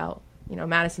know about,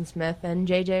 Madison Smith and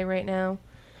JJ right now,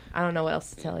 I don't know what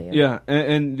else to tell you. Yeah,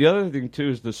 and the other thing, too,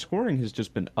 is the scoring has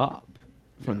just been up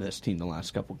from this team the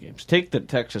last couple games. Take the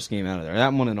Texas game out of there.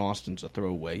 That one in Austin's a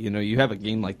throwaway. You have a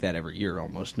game like that every year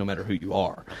almost, no matter who you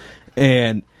are.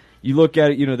 And you look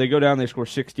at it, they go down, they score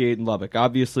 68 in Lubbock.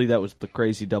 Obviously, that was the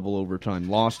crazy double overtime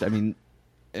loss. I mean,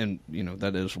 and,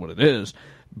 that is what it is.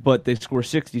 But they score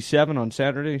 67 on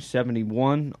Saturday,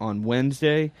 71 on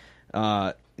Wednesday.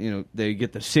 They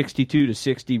get the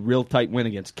 62-60 real tight win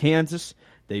against Kansas.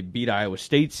 They beat Iowa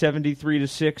State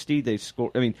 73-60. They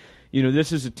score. I mean,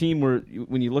 this is a team where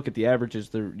when you look at the averages,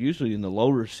 they're usually in the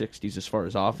lower 60s as far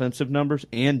as offensive numbers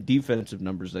and defensive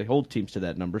numbers. They hold teams to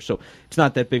that number, so it's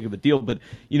not that big of a deal. But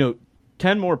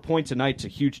 10 more points a night's a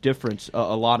huge difference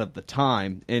a lot of the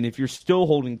time. And if you're still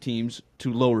holding teams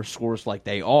to lower scores like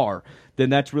they are, then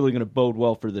that's really going to bode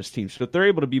well for this team. So if they're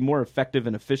able to be more effective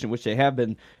and efficient, which they have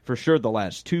been for sure the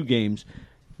last 2 games,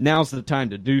 now's the time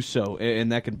to do so,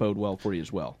 and that can bode well for you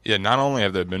as well. Yeah, not only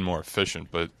have they been more efficient,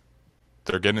 but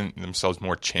they're getting themselves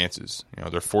more chances.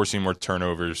 They're forcing more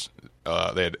turnovers.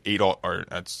 They had 8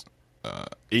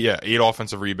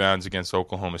 offensive rebounds against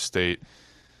Oklahoma State.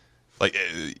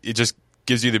 It just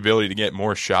gives you the ability to get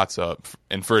more shots up.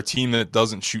 And for a team that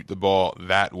doesn't shoot the ball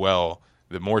that well,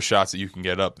 the more shots that you can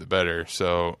get up, the better.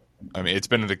 So, I mean, it's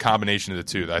been the combination of the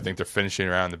two. I think they're finishing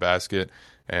around the basket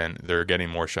and they're getting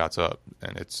more shots up,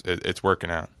 and it's working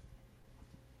out.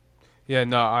 Yeah,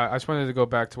 no, I just wanted to go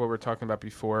back to what we were talking about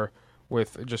before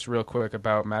with just real quick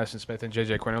about Madison Smith and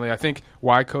J.J. Quinterly. I think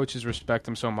why coaches respect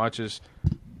them so much is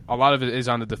a lot of it is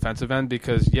on the defensive end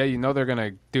because, they're going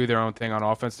to do their own thing on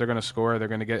offense. They're going to score. They're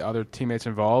going to get other teammates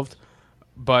involved.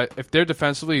 But if they're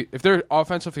offensively, if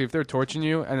they're torching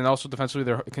you and then also defensively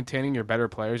they're containing your better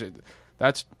players,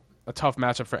 that's a tough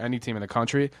matchup for any team in the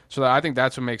country. So I think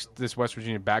that's what makes this West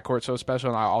Virginia backcourt so special.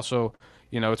 And I also,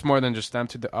 it's more than just them.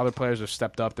 The other players have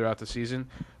stepped up throughout the season.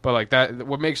 But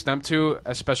what makes them two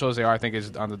as special as they are, I think,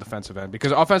 is on the defensive end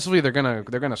because offensively they're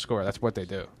gonna score. That's what they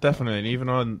do. Definitely, and even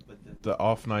on the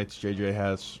off nights JJ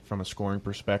has from a scoring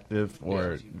perspective,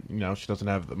 or she doesn't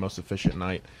have the most efficient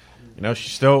night. She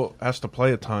still has to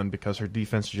play a ton because her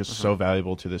defense is just so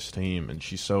valuable to this team, and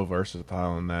she's so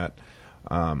versatile in that.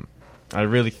 I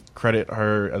really credit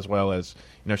her as well as,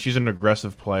 she's an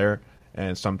aggressive player,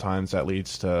 and sometimes that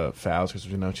leads to fouls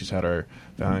because, she's had her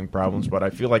fouling problems. But I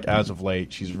feel like as of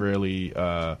late, she's really,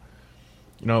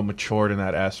 matured in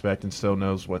that aspect and still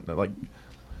knows what,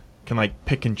 can,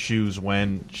 pick and choose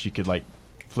when she could,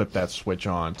 flip that switch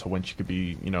on to when she could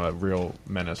be, a real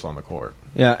menace on the court.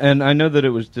 Yeah, and I know that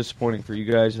it was disappointing for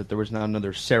you guys that there was not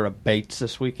another Sarah Bates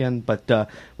this weekend, but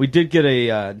we did get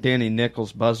a Danny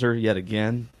Nichols buzzer yet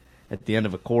again at the end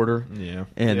of a quarter. Yeah.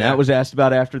 And that was asked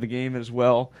about after the game as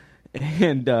well.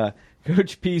 And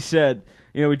Coach P said,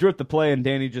 we drew up the play, and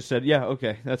Danny just said, yeah,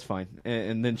 okay, that's fine.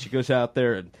 And then she goes out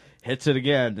there and hits it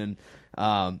again.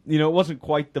 And, it wasn't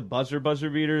quite the buzzer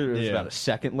beater. There was about a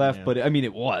second left, but,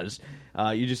 it was.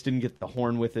 You just didn't get the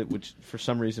horn with it, which for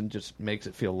some reason just makes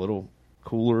it feel a little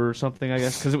cooler or something, I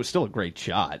guess, because it was still a great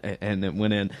shot, and it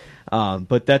went in.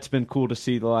 But that's been cool to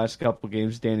see the last couple of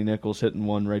games. Danny Nichols hitting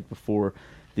one right before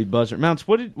the buzzer. Mountz,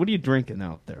 what are you drinking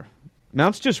out there?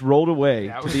 Mountz just rolled away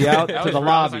to the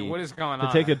lobby what is going to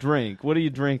on? take a drink. What are you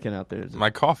drinking out there? My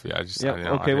coffee. I just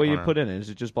okay. What do you put in it? Is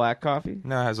it just black coffee?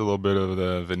 No, it has a little bit of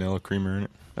the vanilla creamer in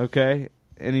it. Okay.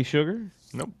 Any sugar?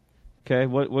 Nope. Okay.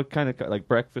 What kind of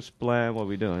breakfast blend? What are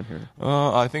we doing here?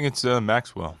 I think it's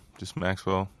Maxwell. Just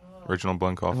Maxwell original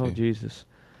blend coffee. Oh Jesus.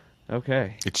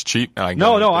 Okay. It's cheap. And I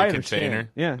I understand. Container.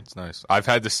 Yeah. It's nice. I've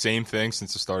had the same thing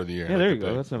since the start of the year. Yeah, there you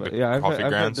go. That's not bad. Yeah,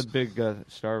 I've had the big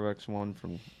Starbucks one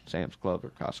from Sam's Club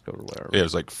or Costco or whatever. Yeah, it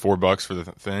was like $4 for the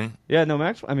thing. Yeah, no,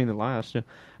 Max. I mean, the last.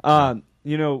 Yeah.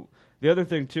 The other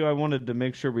thing too, I wanted to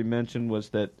make sure we mentioned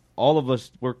was that all of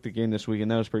us worked the game this week, and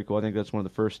that was pretty cool. I think that's one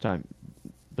of the first time,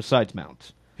 besides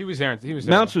Mountz. He was there.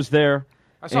 Mountz was there.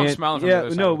 I saw him smiling from the other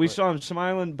side of the we court. saw him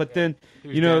smiling, but then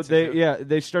He was dancing,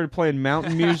 they started playing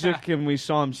mountain music, and we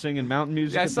saw him singing mountain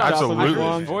music. Yeah, I at saw the top of his his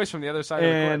lungs. voice from the other side of the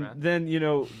court, And man.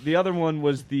 then the other one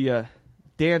was the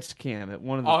dance cam at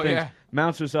one of the things. Yeah.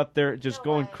 Mountz was up there just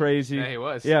going crazy. Yeah, he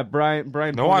was. Yeah, Brian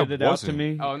No, pointed I it out to wasn't.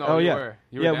 me. Oh, no, you yeah. were.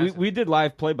 You were yeah, dancing. we did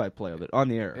live play-by-play of it on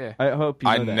the air. Yeah. I hope you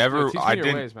know I that. never. Teach me I your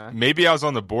didn't. ways, man. Maybe I was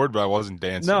on the board, but I wasn't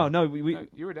dancing. No, we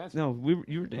you were dancing. No,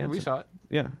 you were dancing. We saw it.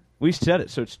 Yeah, we said it,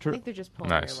 so it's I true. think they're just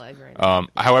pulling Nice. your leg right now.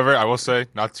 However, I will say,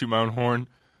 not to my own horn,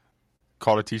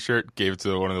 caught a T-shirt, gave it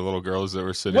to one of the little girls that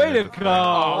were sitting. Way there. to go!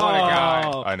 Oh, what a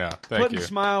guy. I know. Thank Putting you.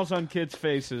 smiles on kids'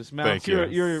 faces. Mountz, Thank you.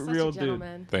 You're a Such real a dude.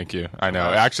 gentleman. Thank you. I know.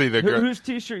 Actually, the girl. Whose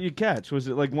T-shirt you catch? Was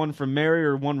it like one from Mary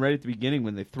or one right at the beginning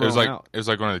when they threw It was him like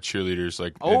out? one of the cheerleaders.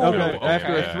 Like Oh, in the middle okay. of-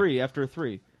 After yeah. a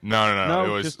three. No. No, It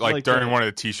was just like like during a- one of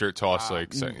the T-shirt toss.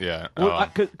 Yeah. Well,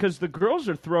 because the girls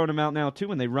are throwing them out now too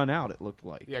when they run out. It looked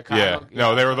like. Yeah, Yeah. Kyle,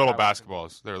 No, they were Kyle little was-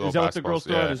 basketballs. They were little Is that basketballs. what the girls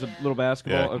throw yeah. out as a little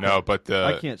basketball? Yeah. Okay. No, but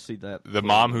I can't see that. The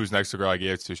mom who's next to the girl I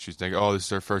gave it to, she's like, "Oh, this is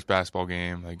their first basketball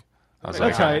game." Like, I was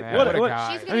That's like, right. man. What What a what-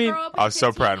 guy. She's I gonna mean, grow up in I was so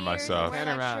 15 proud of years myself. and wear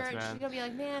that Rounds, shirt, and man. She's gonna be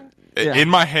like, man. Yeah. In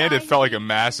my hand, it felt like a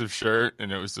massive shirt,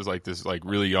 and it was just like this, like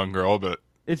really young girl. But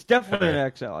it's definitely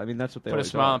an XL. I mean, that's what they Put a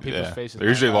always smile are. on people's yeah, faces. they're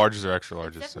usually man. larges or extra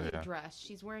larges. It's So definitely yeah. a dress.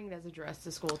 She's wearing it as a dress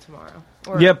to school tomorrow.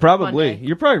 Or Yeah, probably. Monday.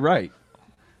 You're probably right.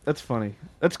 That's funny.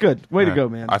 That's good. Way to Yeah. go,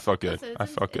 man. I felt good. Listen, I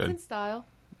felt It's in good. style.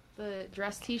 The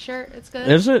dress T-shirt. It's good.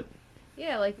 Is it?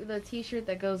 Yeah, like the T-shirt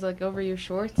that goes like over your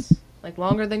shorts, like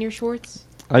longer than your shorts.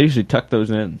 I usually tuck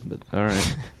those in, but all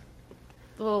right.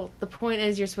 Well, the point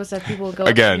is, you're supposed to have people go up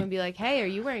to Again. you and be like, "Hey, are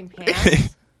you wearing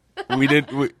pants?"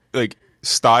 Like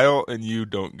style and you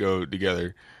don't go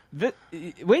together.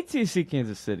 Wait till you see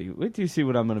Kansas City. Wait till you see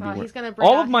what I'm going to be Oh, wearing. he's gonna bring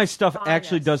All out of my his stuff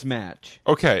actually finest. does match.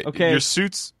 Okay. Okay. Your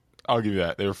suits, I'll give you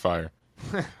that. They were fire.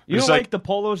 You don't like the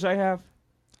polos I have?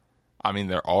 I mean,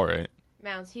 they're all right.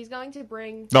 Mountz, he's going to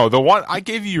bring. No, the one I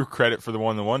gave you your credit for the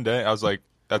one day. I was like,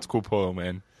 "That's cool polo,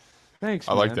 man." Thanks.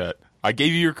 I like man. that. I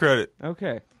gave you your credit.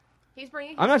 Okay. He's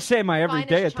bringing. I'm not his saying my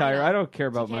everyday finest attire. china I don't care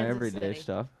about to my Kansas everyday City.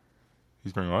 stuff.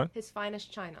 He's bringing what? His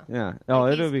finest china. Yeah. Oh,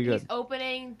 Like, it'll be good. He's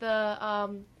opening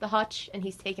the hutch and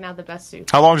he's taking out the best suit.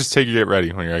 How long does it take you to get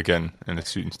ready when you're again in a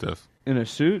suit and stuff? In a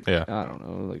suit? Yeah. I don't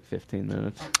know, like 15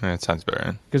 minutes. Yeah, that sounds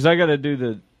better. Because I got to do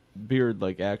the beard,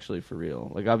 like, actually for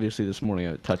real. Like, obviously this morning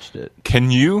I touched it.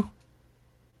 Can you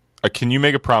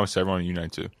make a promise to everyone at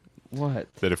U92?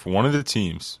 What? That if one of the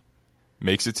teams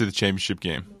makes it to the championship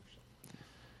game,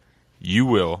 you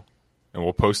will, and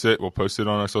we'll post it on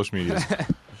our social medias,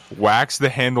 wax the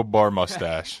handlebar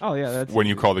mustache. Oh, yeah, that's when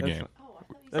you call the that's game.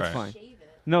 That's Right. fine.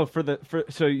 No,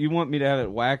 so you want me to have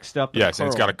it waxed up? Yes, and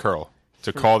it's got a curl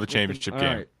to call the championship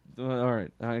game. All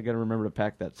right. I got to remember to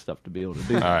pack that stuff to be able to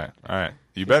do All that. right.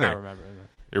 You better.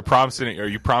 You're promising it. Are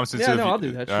you promising? Yeah, to no, the, I'll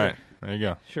do that, All sure. right, there you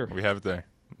go. Sure. We have it there.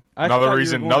 I thought you Another were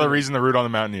reason. going Another in reason to root on the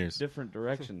Mountaineers. Different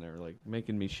direction there, like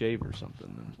making me shave or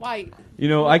something. Why? You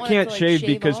know, You I don't want it can't to, like, shave shave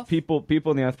because off?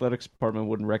 people in the athletics department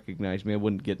wouldn't recognize me. I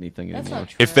wouldn't get anything That's anymore. not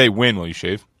true. If they win, will you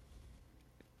shave?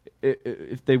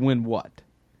 If they win what?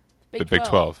 The Big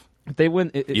 12. If they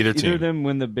win, Either team. of them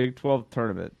win the Big 12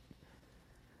 tournament.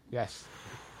 Yes.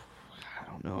 I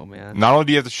don't know, man. Not only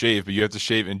do you have to shave, but you have to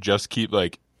shave and just keep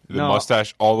like the No.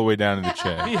 mustache all the way down to the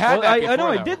chin. He had Well, that I before, know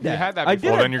I though. did He that. had that I before.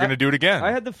 did. Well, then you're going to do it again.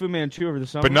 I had the Fu Manchu over the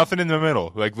summer, But nothing in the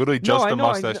middle. Like literally just no, I the know,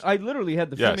 mustache. I literally had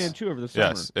the Fu Yes. Manchu over the summer.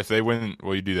 Yes. If they win,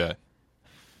 will you do that?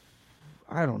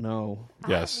 I don't know.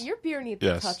 Yes. Your beard needs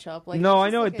Yes. to touch up. Like, No, it's I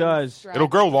just know it looking does. stretched. It'll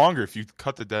grow longer if you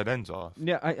cut the dead ends off.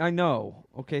 Yeah, I know.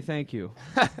 Okay, thank you.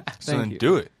 So Thank then you.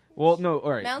 do it. Well, no,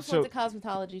 all right. Mountz So went to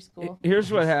cosmetology school.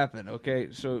 here's what happened. Okay,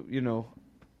 so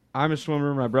I'm a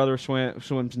swimmer. My brother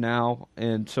swims now,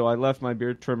 and so I left my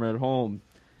beard trimmer at home.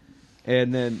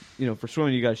 And then for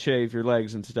swimming, you got to shave your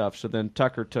legs and stuff. So then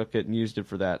Tucker took it and used it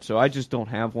for that. So I just don't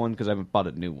have one because I haven't bought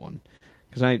a new one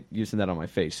because I ain't using that on my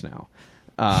face now.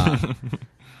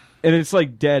 And it's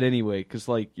like dead anyway because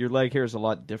like your leg hair is a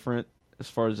lot different as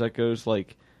far as that goes.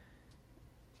 Like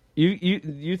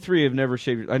you three have never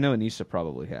shaved. I know Anissa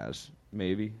probably has.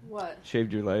 Maybe What?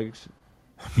 shaved your legs.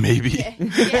 Maybe.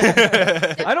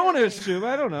 Yeah. I don't want to assume.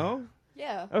 I don't know.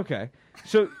 Yeah. Okay.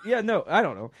 So no, I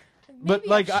don't know. But Maybe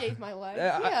like I've shaved my legs.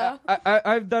 Yeah.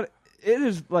 I've done. It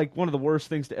is like one of the worst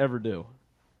things to ever do.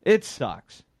 It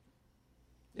sucks.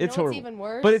 You It's know what's horrible. even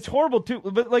worse? But it's horrible too.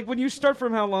 But like when you start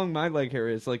from how long my leg hair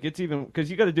is, like it's even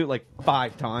because you got to do it like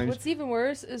 5 times. What's even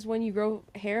worse is when you grow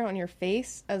hair on your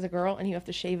face as a girl and you have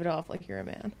to shave it off like you're a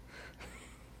man.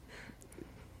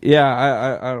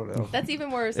 Yeah, I don't know. That's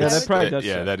even worse. Yeah, I that would- probably does.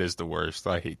 Yeah, suck. that is the worst.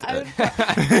 I hate I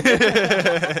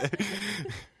that. would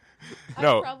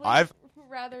No, probably I've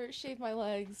rather shave my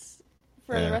legs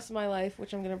for the rest of my life,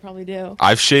 which I'm gonna probably do.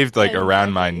 I've shaved like And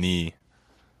around my face. knee,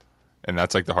 and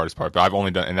that's like the hardest part. But I've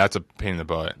only done, and that's a pain in the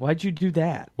butt. Why'd you do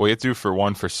that? Well, you have to do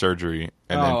for surgery,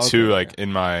 and then okay, two, like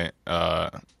in my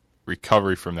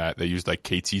recovery from that, they used like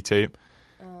KT tape,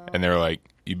 and they were like,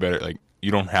 you better like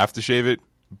you don't have to shave it,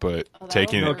 but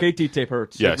taking No, it. KT tape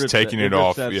hurts. Yes, taking it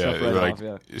off. Yeah, Right they were like,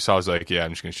 off, yeah. so I was like, yeah,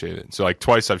 I'm just gonna shave it. So like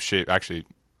twice I've shaved, actually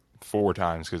 4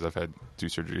 times because I've had 2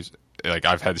 surgeries. Like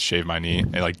I've had to shave my knee,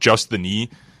 and like just the knee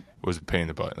was a pain in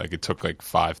the butt. Like it took like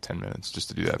 5-10 minutes just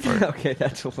to do that part. Okay,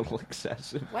 that's a little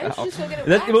excessive. Why don't you just go get it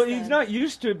Well, waxed he's then? not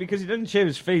used to it because he doesn't shave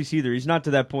his face either. He's not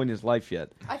to that point in his life yet.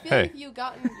 I feel Hey, like if you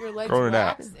gotten your legs growing it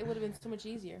out. waxed, it would have been so much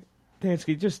easier.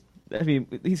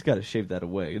 Dansky, he's got to shave that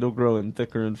away. It'll grow in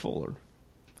thicker and fuller.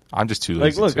 I'm just too Like,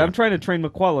 lazy. look, too. I'm trying to train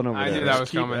McClellan over I there. knew that was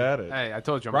keep coming. at it. Hey, I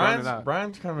told you, I'm running it out.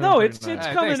 Brian's coming. No, in it's pretty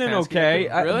nice. coming thanks, in Tansky.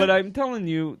 okay. Really? But I'm telling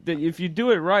you that if you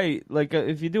do it right, like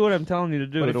if you do what I'm telling you to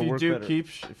do, But it'll if you work do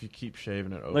better. if you keep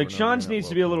shaving it over, Like and over Sean's again, it needs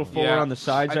to will be a little come. fuller Yeah. on the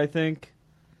sides, I think.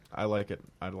 I like it.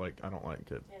 I don't like it.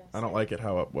 I don't like it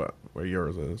how where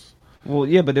yours is. Well,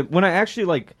 yeah, but when I actually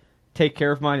like take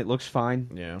care of mine, it looks fine.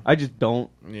 Yeah. I just don't.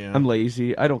 Yeah. I'm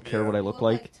lazy. I don't care what I You look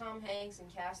like. Tom Hanks in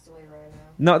Castaway right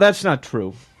now. No, that's not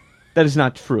true. That is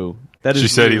not true. That is She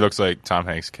said he weird. looks like Tom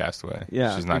Hanks Castaway.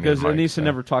 Yeah, She's not because near Mike, Anissa so.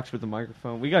 never talks with the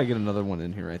microphone. We gotta get another one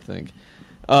in here, I think.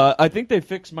 I think they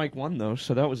fixed Mike 1 though,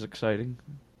 so that was exciting.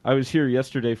 I was here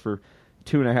yesterday for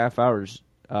 2.5 hours.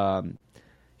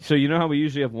 So you know how we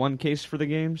usually have 1 case for the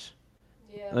games,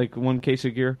 like 1 case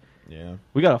of gear. Yeah.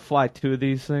 We gotta fly 2 of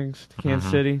these things to Kansas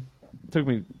Mhm. City. It took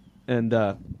me and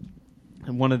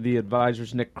one of the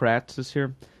advisors, Nick Kratz, is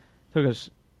here. Took us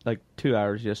like 2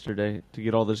 hours yesterday to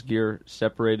get all this gear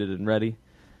separated and ready.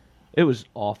 It was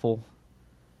awful.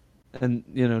 And,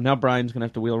 now Brian's going to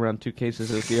have to wheel around 2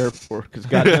 cases at the airport because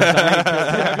God knows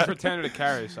I just pretended to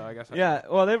carry, so I guess. Yeah,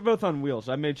 well, they're both on wheels.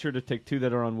 I made sure to take 2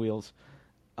 that are on wheels.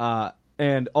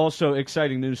 And also,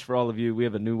 exciting news for all of you. We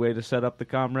have a new way to set up the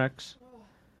Comrex.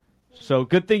 So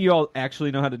good thing you all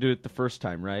actually know how to do it the first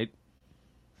time, right?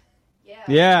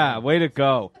 Yeah, way to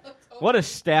go. What a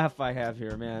staff I have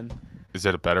here, man. Is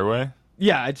that a better way?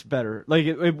 Yeah, it's better. Like,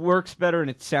 it works better and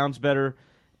it sounds better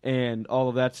and all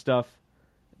of that stuff.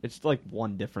 It's like 2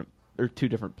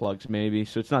 different plugs maybe,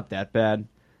 so it's not that bad.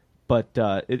 But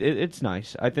it's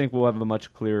nice. I think we'll have a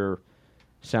much clearer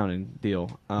sounding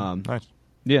deal. Nice.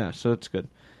 Yeah, so that's good.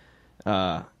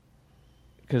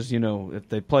 Because, if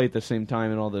they play at the same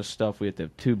time and all this stuff, we have to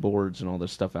have 2 boards and all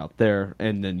this stuff out there.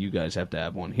 And then you guys have to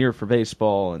have 1 here for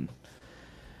baseball. And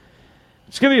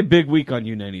it's going to be a big week on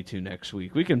U92 next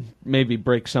week. We can maybe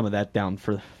break some of that down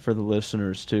for the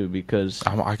listeners, too, because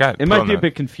it might be a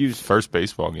bit confusing. First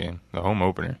baseball game, the home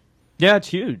opener. Yeah, it's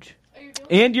huge.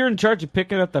 And you're in charge of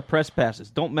picking up the press passes.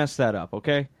 Don't mess that up,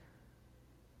 okay?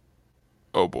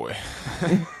 Oh, boy.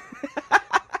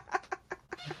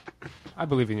 I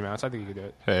believe in you, Mountz. I think you can do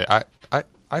it. Hey, I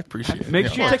appreciate it. Make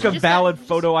sure you take a valid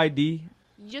photo ID.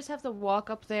 You just have to walk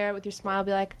up there with your smile,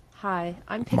 be like, "Hi,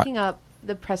 I'm picking up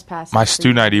the press pass." My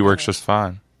student ID works just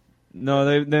fine.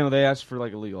 No, they ask for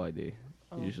like a legal ID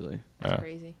usually. That's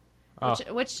crazy. Oh.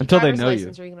 Which Until they driver's know you.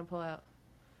 license are you going to pull out?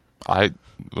 I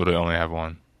literally only have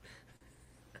 1.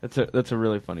 That's a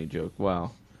really funny joke.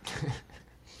 Wow.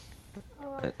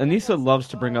 Anissa loves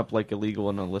to bring up like illegal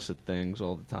and illicit things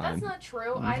all the time. That's not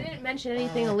true. I didn't mention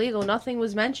anything illegal. Nothing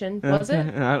was mentioned, was it?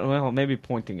 Well, maybe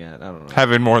pointing at. I don't know.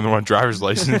 Having more than 1 driver's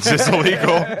license is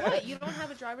illegal. What, you don't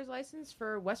have a driver's license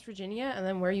for West Virginia and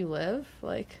then where you live?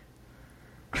 Like,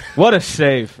 What a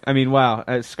save! I mean, wow.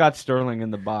 Scott Sterling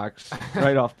in the box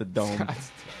right off the dome.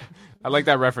 I like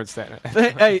that reference, Tanner.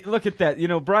 Hey, look at that.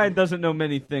 Brian doesn't know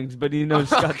many things, but he knows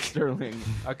Scott Sterling.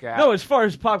 Okay. No, as far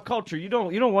as pop culture, you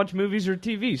don't watch movies or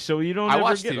TV, so you don't ever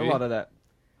watch get TV. a lot of that.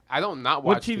 I don't not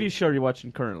What watch TV show are you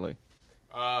watching currently?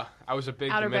 I was a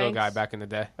big Outer the middle Banks. guy back in the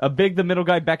day. The middle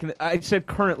guy back in the... I said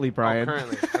currently, Brian. Oh,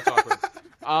 currently. That's awkward.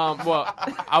 Well,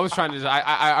 I was trying to...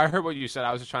 I heard what you said.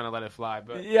 I was just trying to let it fly.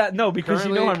 But Yeah, no, because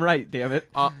you know I'm right, damn it.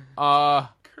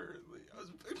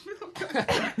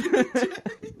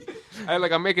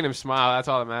 I'm making him smile. That's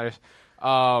all that matters.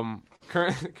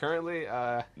 Currently,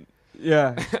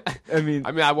 Yeah.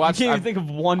 I watch. You can't even think of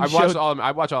one I show.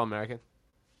 watch All American.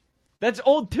 That's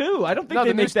old, too. I don't think No,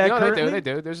 they make that no, currently. they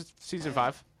do. There's season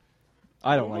 5.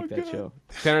 I don't like that show.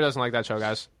 Tanner doesn't like that show,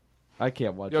 guys. I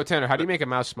can't watch Yo, it. Tanner, how do you make a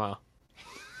mouse smile?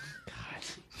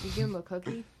 you give him a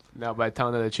cookie? No, by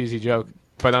telling it a cheesy joke.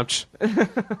 But I'm...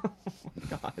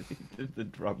 God, he did the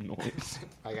drum noise.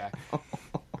 Okay.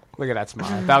 Look at that smile.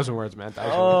 1,000 words, man.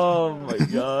 1,000 Oh, words. my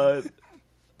God.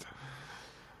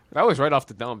 That was right off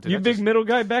the dome, dude. You That's big just- middle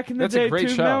guy back in the that's day, a great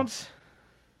too, show. Mountz?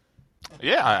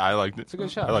 Yeah, I liked it. It's a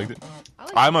good show. I liked it.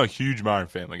 I'm a huge Modern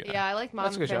Family guy. Yeah, I like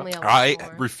Modern Family a lot I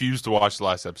more. refuse to watch the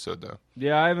last episode though.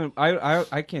 Yeah, I haven't.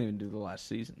 I can't even do the last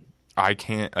season. I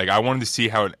can't. Like, I wanted to see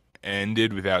how it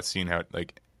ended without seeing how it,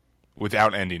 like,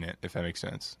 without ending it. If that makes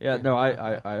sense. Yeah, no,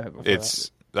 I have.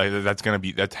 It's like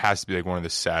that has to be like one of the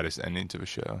saddest endings of a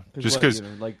show. Just what, because, you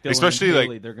know, like Dylan especially and like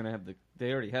Haley, they're gonna have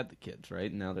they already had the kids, right?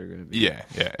 And now they're gonna be. Yeah.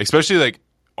 Especially like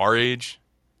our age,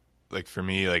 like for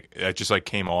me, like that just like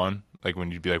came on, like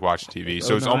when you'd be like watching TV.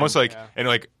 So it's almost like, and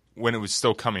like when it was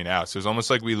still coming out. So it's almost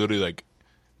like we literally like,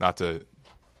 not to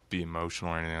be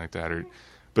emotional or anything like that,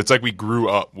 but it's like we grew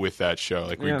up with that show.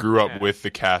 Like we grew up with the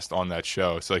cast on that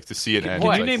show. So like to see it end.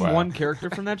 Can you name one character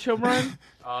from that show, Brian?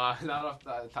 Not off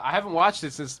I haven't watched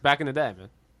it since back in the day, man.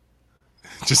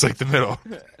 Just like the middle.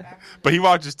 But he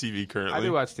watches TV currently. I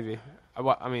do watch TV.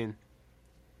 I mean,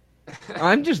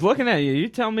 I'm just looking at you. You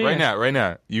tell me. Right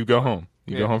now, you go home.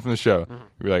 You go home from the show.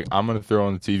 You're like, I'm going to throw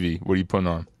on the TV. What are you putting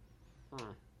on?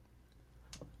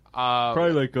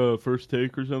 Probably like First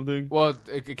Take or something. Well,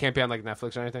 it can't be on like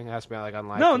Netflix or anything. It has to be on, like on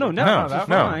live. No, TV. that's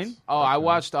fine. Oh, I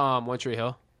watched One Tree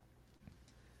Hill.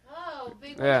 Oh,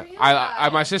 big Yeah, One Tree Hill I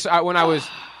my sister when I was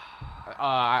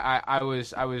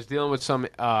I was dealing with some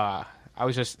I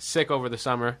was just sick over the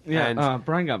summer. Yeah, and,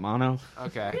 Brian got mono.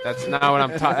 Okay, that's not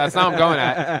what that's not what I'm going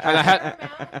at.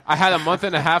 And I had a month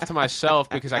and a half to myself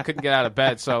because I couldn't get out of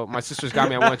bed. So my sisters got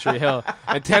me on One Tree Hill,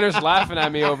 and Tanner's laughing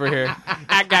at me over here.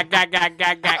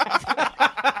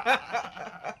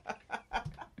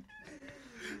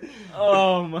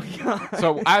 Oh my god!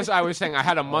 So as I was saying, I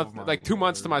had a month, like 2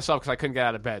 months to myself because I couldn't get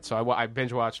out of bed. So I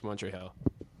binge watched One Tree Hill.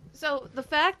 So the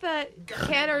fact that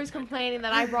Tanner is complaining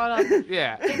that I brought up,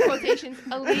 Yeah. in quotations,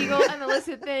 illegal and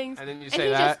illicit things, And then you and say he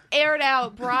that. just aired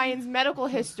out Brian's medical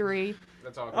history.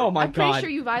 That's all. Oh my I'm god! pretty sure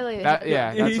you violated That, it.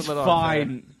 yeah, that's He's a little fine.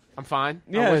 unfair. I'm fine.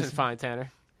 I Yes. wasn't fine,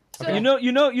 Tanner. So,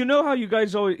 You know how you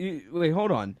guys always wait.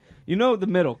 Hold on. You know the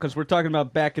middle because we're talking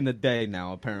about back in the day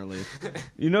now. Apparently,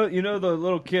 you know the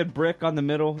little kid Brick on the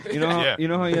middle. You know how, Yeah. you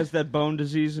know how he has that bone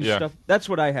disease and Yeah. stuff. That's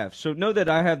what I have. So know that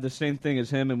I have the same thing as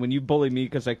him. And when you bully me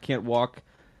because I can't walk,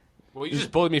 Well, you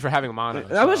just bullied me for having a mono.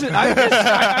 I wasn't. I was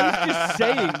just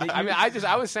saying. That you, I mean,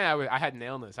 I was saying I had an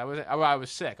illness. I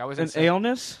was sick. I wasn't an sick.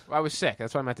 illness. I was sick.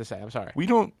 That's what I meant to say. I'm sorry. We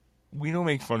don't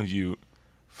make fun of you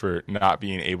for not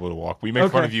being able to walk. We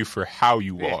make fun of you for how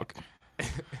you walk.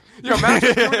 Yo, Mountz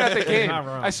was doing at the game. Not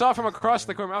wrong. I saw from across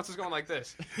the court. Mountz was going like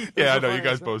this. Yeah, I know. You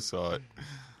guys both saw it.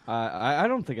 I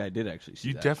don't think I did actually see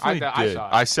You that. definitely I did. saw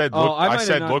it. I said, Oh, look. I I might have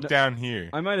said, not look kn- down here.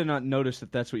 I might have not noticed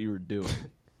that that's what you were doing.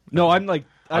 No, I'm like.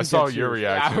 I I'm saw dead your serious.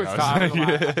 reaction. I was I was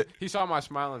talking like, He saw my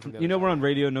smiling from the You know other we're side. on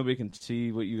radio. Nobody can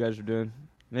see what you guys are doing.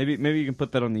 Maybe you can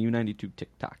put that on the U92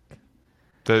 TikTok.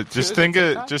 Just think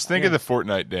of the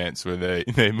Fortnite dance where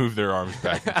they move their arms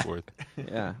back and forth.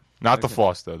 Yeah. Not the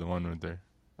floss though. The one with their.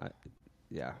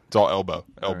 Yeah. It's all elbow.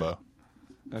 All right.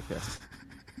 Okay.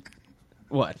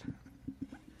 What?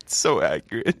 It's so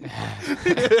accurate.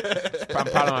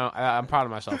 I'm proud of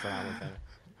myself for that one thing.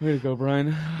 Way to go,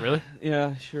 Brian. Really?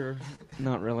 Yeah, sure.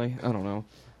 Not really. I don't know.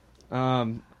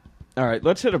 All right,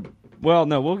 let's hit a. Well,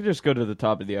 no, we'll just go to the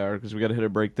top of the hour because we got to hit a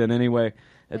break then anyway.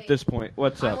 At this point,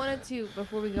 what's I up? wanted to,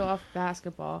 before we go off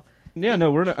basketball. Yeah,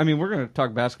 no, we're not. I mean, we're going to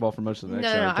talk basketball for most of the No,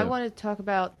 next no, hour. I too. wanted to talk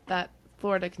about that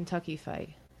Florida-Kentucky fight.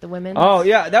 The women. Oh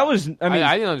yeah, that was. I mean,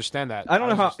 I didn't understand that. I don't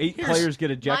know how was just- 8 players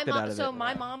get ejected out of So it.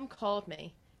 my mom called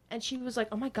me, and she was like,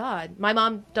 "Oh my god!" My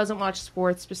mom doesn't watch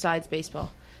sports besides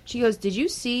baseball. She goes, "Did you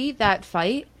see that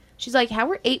fight?" She's like, "How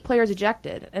were 8 players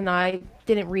ejected?" And I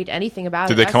didn't read anything about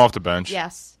Did it. they come off the bench?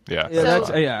 Yes. Yeah. Yeah, So- that's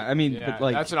I mean, Yeah, but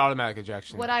like that's an automatic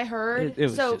ejection. What I heard. It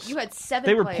was so just- you had 7.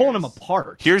 they were players. pulling them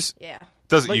apart. Here's Yeah.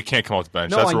 doesn't Like- you can't come off the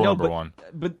bench. No, That's I rule know, number but, one.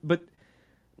 But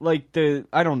like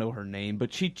I don't know her name,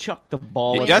 but she chucked the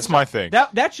ball. Yeah, at that's the- my thing.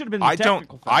 That should have been. The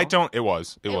technical foul. It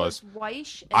was. It was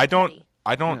Weish and I don't Petty.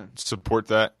 I support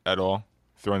that at all.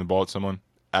 Throwing the ball at someone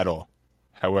at all.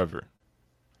 However,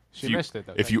 She if you, missed it,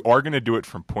 though. If you are going to do it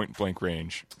from point blank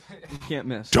range, You can't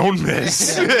miss. don't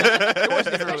miss. It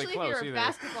wasn't even Especially really if close you're a either.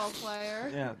 basketball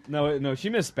player. Yeah, no, she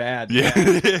missed bad.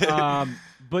 Yeah.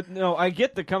 But no, I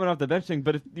get the coming off the bench thing.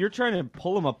 But if you're trying to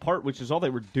pull them apart, which is all they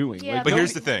were doing. Yeah, like, But don't-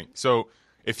 here's the thing. So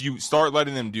if you start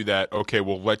letting them do that, okay,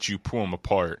 we'll let you pull them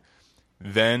apart.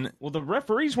 Then, well, the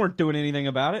referees weren't doing anything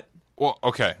about it. well,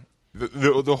 okay,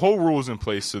 the whole rule is in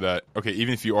place so that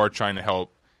even if you are trying to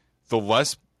help, the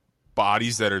less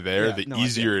bodies that are there, Yeah, the no, I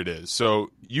easier it is.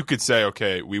 So you could say,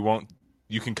 okay, we won't.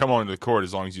 You can come onto the court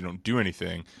as long as you don't do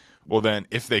anything. Well, then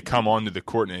if they come onto the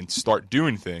court and start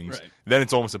doing things, then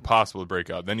it's almost impossible to break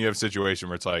up. Then you have a situation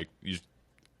where it's like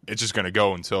it's just going to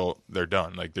go until they're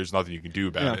done. Like there's nothing you can do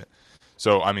about it.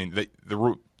 So I mean, the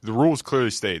the rules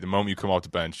clearly state the moment you come off the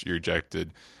bench, you're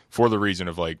ejected for the reason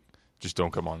of like just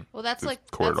don't come on. Well, that's the like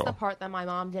court that's at the all. part that my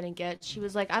mom didn't get. She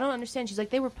was like, I don't understand. She's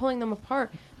like, they were pulling them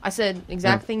apart. I said,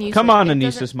 exact thing you Come said. on, It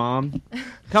Anissa's doesn't- mom.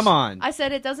 Come on. I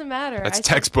said it doesn't matter. That's I said-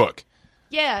 textbook.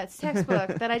 Yeah, it's textbook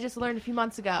that I just learned a few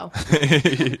months ago.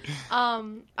 I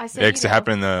said, Yeah, 'cause it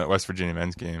happened in the West Virginia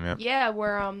men's game. Yeah. Yeah,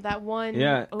 where that one.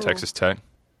 Texas Tech.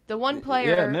 The one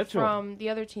player Mitchell. from the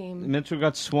other team. Mitchell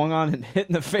got swung on and hit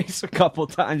in the face a couple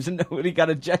times, and nobody got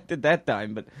ejected that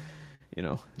time. But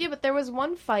Yeah, but there was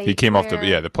one fight. He came off the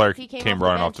where the player he came off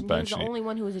running off the and bench. He was the only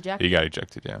one who was ejected. He got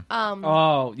ejected. Yeah.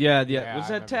 Oh yeah. Was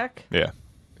that Tech? Yeah.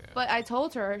 But I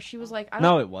told her, she was like, I don't,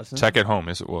 No, it wasn't. Tech at home,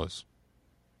 yes, it was.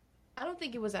 I don't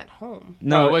think it was at home.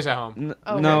 No, it was at home.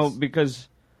 No, because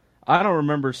I don't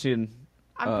remember seeing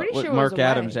I'm pretty sure it was Mark away.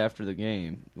 Adams after the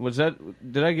game. Was that?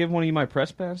 Did I give one of you my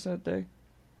press pass that day?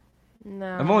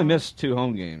 No. I've only missed 2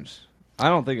 home games. I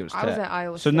don't think it was Tech. I was at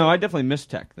Iowa So State. no, I definitely missed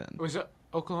Tech then. Was it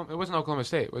Oklahoma? It wasn't Oklahoma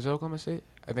State. Was it Oklahoma State?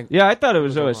 I think. Yeah, I thought it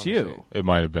was Oklahoma OSU. State. It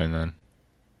might have been then.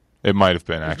 It might have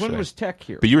been actually. When was Tech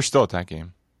here? But you were still at that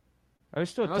game. I was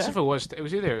still at Unless Tech. it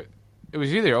was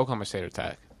either Oklahoma State or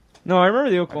Tech. No, I remember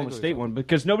the Oklahoma State one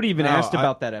because nobody even No, asked I-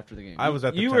 about that after the game. I was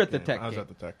at the you Tech were at the game. Tech I was game. at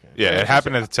the Tech game. Yeah, it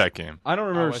happened at the Tech game. I don't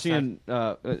remember was seeing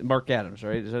Mark Adams,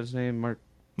 right? Is that his name? Mark.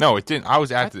 No, it didn't. I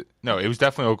was at the. No, it was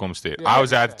definitely Oklahoma State. Yeah, I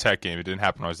was at the Tech game. It didn't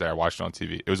happen when I was there. I watched it on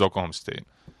TV. It was Oklahoma State.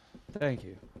 Thank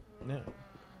you. Yeah.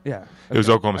 Yeah. It was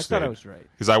okay. Oklahoma I State. thought I was right.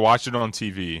 Because I watched it on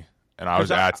TV, and I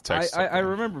was at the Texas. I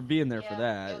remember being there for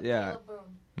that. Yeah.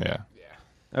 Yeah.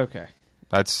 Okay.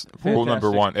 That's rule number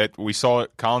Fantastic. one. We saw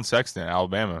it. Colin Sexton,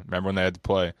 Alabama. Remember when they had to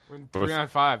play?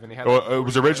 3-on-5, and he had. Well, it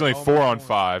was originally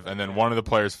 4-on-5, and then one of the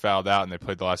players fouled out, and they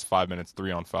played the last 5 minutes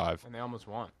 3-on-5. And they almost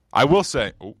won. I will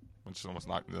say, which is almost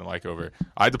knocked the mic over.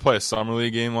 I had to play a summer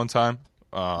league game one time,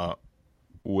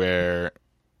 where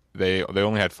they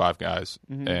only had 5 guys,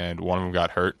 and one of them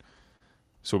got hurt,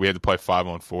 so we had to play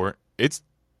 5-on-4. It's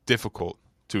difficult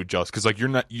to adjust because like you're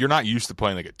not used to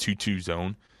playing like a 2-2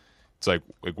 zone. It's like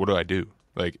what do I do?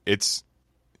 Like it's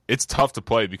tough to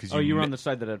play because you were on the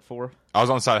side that had 4. I was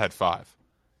on the side that had 5.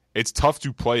 It's tough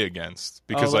to play against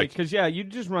because you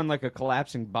just run like a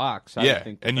collapsing box. I would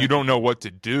think and you don't know what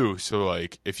to do. So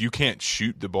like if you can't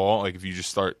shoot the ball, like if you just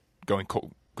start going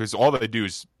cold, because all they do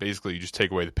is basically you just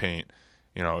take away the paint.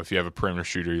 You know, if you have a perimeter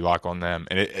shooter, you lock on them,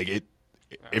 and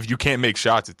if you can't make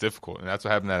shots, it's difficult. And that's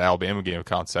what happened in that Alabama game with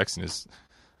Colin Sexton. Is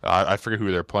I forget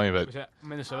who they're playing, but Was that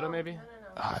Minnesota maybe?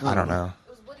 I don't know. It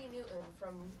was Woody Newton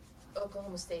from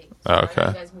Oklahoma State. Oh, okay.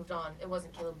 You guys moved on. It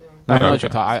wasn't Caleb Boone. I know what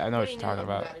Okay. I know what you're talking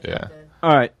about. Yeah.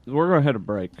 All right, we're going to hit a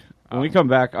break. When we come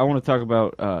back, I want to talk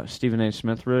about Stephen A.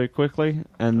 Smith really quickly,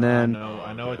 and then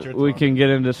I know what you're we talking can get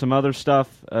into some other stuff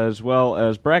as well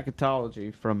as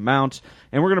bracketology from Mountz,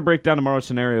 and we're going to break down tomorrow's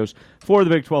scenarios for the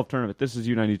Big 12 tournament. This is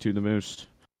U92 The Moose.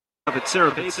 It's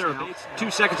Sarah Bates. 2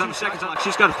 seconds on the second clock.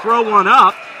 She's got to throw one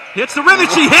up. Hits the rim and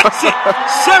she hits it.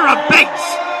 Sarah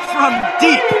Bates from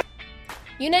deep.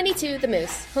 U92 The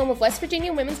Moose, home of West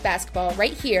Virginia women's basketball,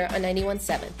 right here on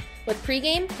 91.7, with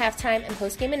pregame, halftime, and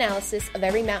postgame analysis of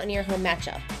every Mountaineer home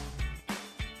matchup.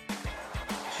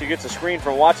 She gets a screen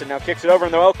from Watson, now kicks it over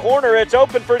in the low corner. It's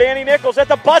open for Danny Nichols at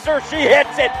the buzzer. She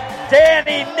hits it.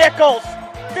 Danny Nichols,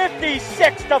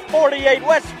 56-48,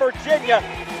 West Virginia.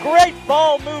 Great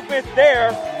ball movement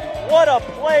there. What a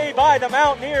play by the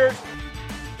Mountaineers.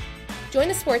 Join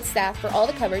the sports staff for all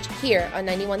the coverage here on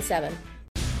 91.7.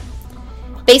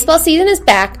 Baseball season is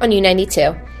back on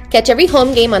U92. Catch every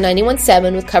home game on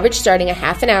 91.7 with coverage starting a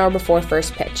half an hour before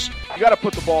first pitch. You got to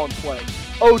put the ball in play.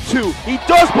 0-2. He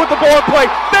does put the ball in play.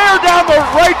 There down the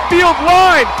right field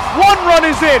line. 1 run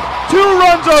is in. 2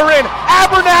 runs are in.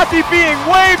 Abernathy being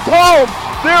waved home.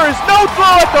 There is no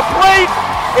throw at the plate.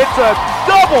 It's a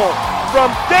double from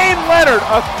Dane Leonard.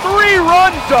 A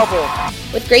 3-run double.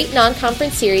 With great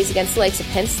non-conference series against the likes of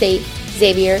Penn State,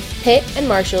 Xavier, Pitt, and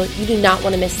Marshall, you do not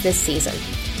want to miss this season.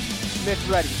 Smith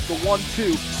ready. The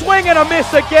 1-2. Swing and a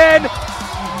miss again.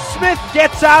 Smith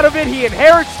gets out of it. He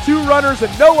inherits 2 runners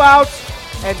and no outs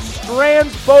and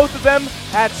strands both of them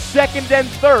at second and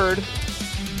third.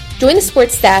 Join the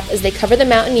sports staff as they cover the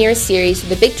Mountaineers series for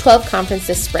the Big 12 Conference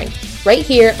this spring, right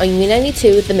here on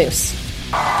U92 The Moose.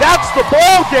 That's the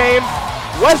ball game.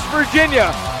 West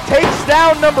Virginia takes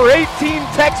down number 18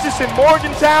 Texas in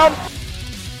Morgantown.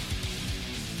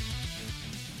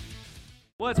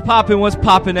 What's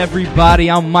poppin',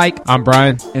 everybody? I'm Mike. I'm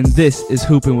Brian. And this is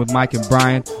Hoopin' with Mike and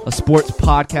Brian, a sports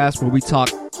podcast where we talk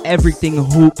everything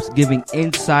hoops, giving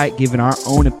insight, giving our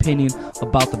own opinion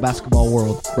about the basketball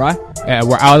world. Right? Yeah,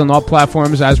 we're out on all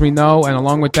platforms, as we know. And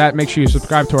along with that, make sure you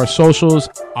subscribe to our socials.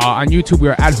 On YouTube, we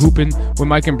are at Hoopin' with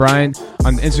Mike and Brian.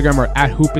 On Instagram, we're at Hoopin'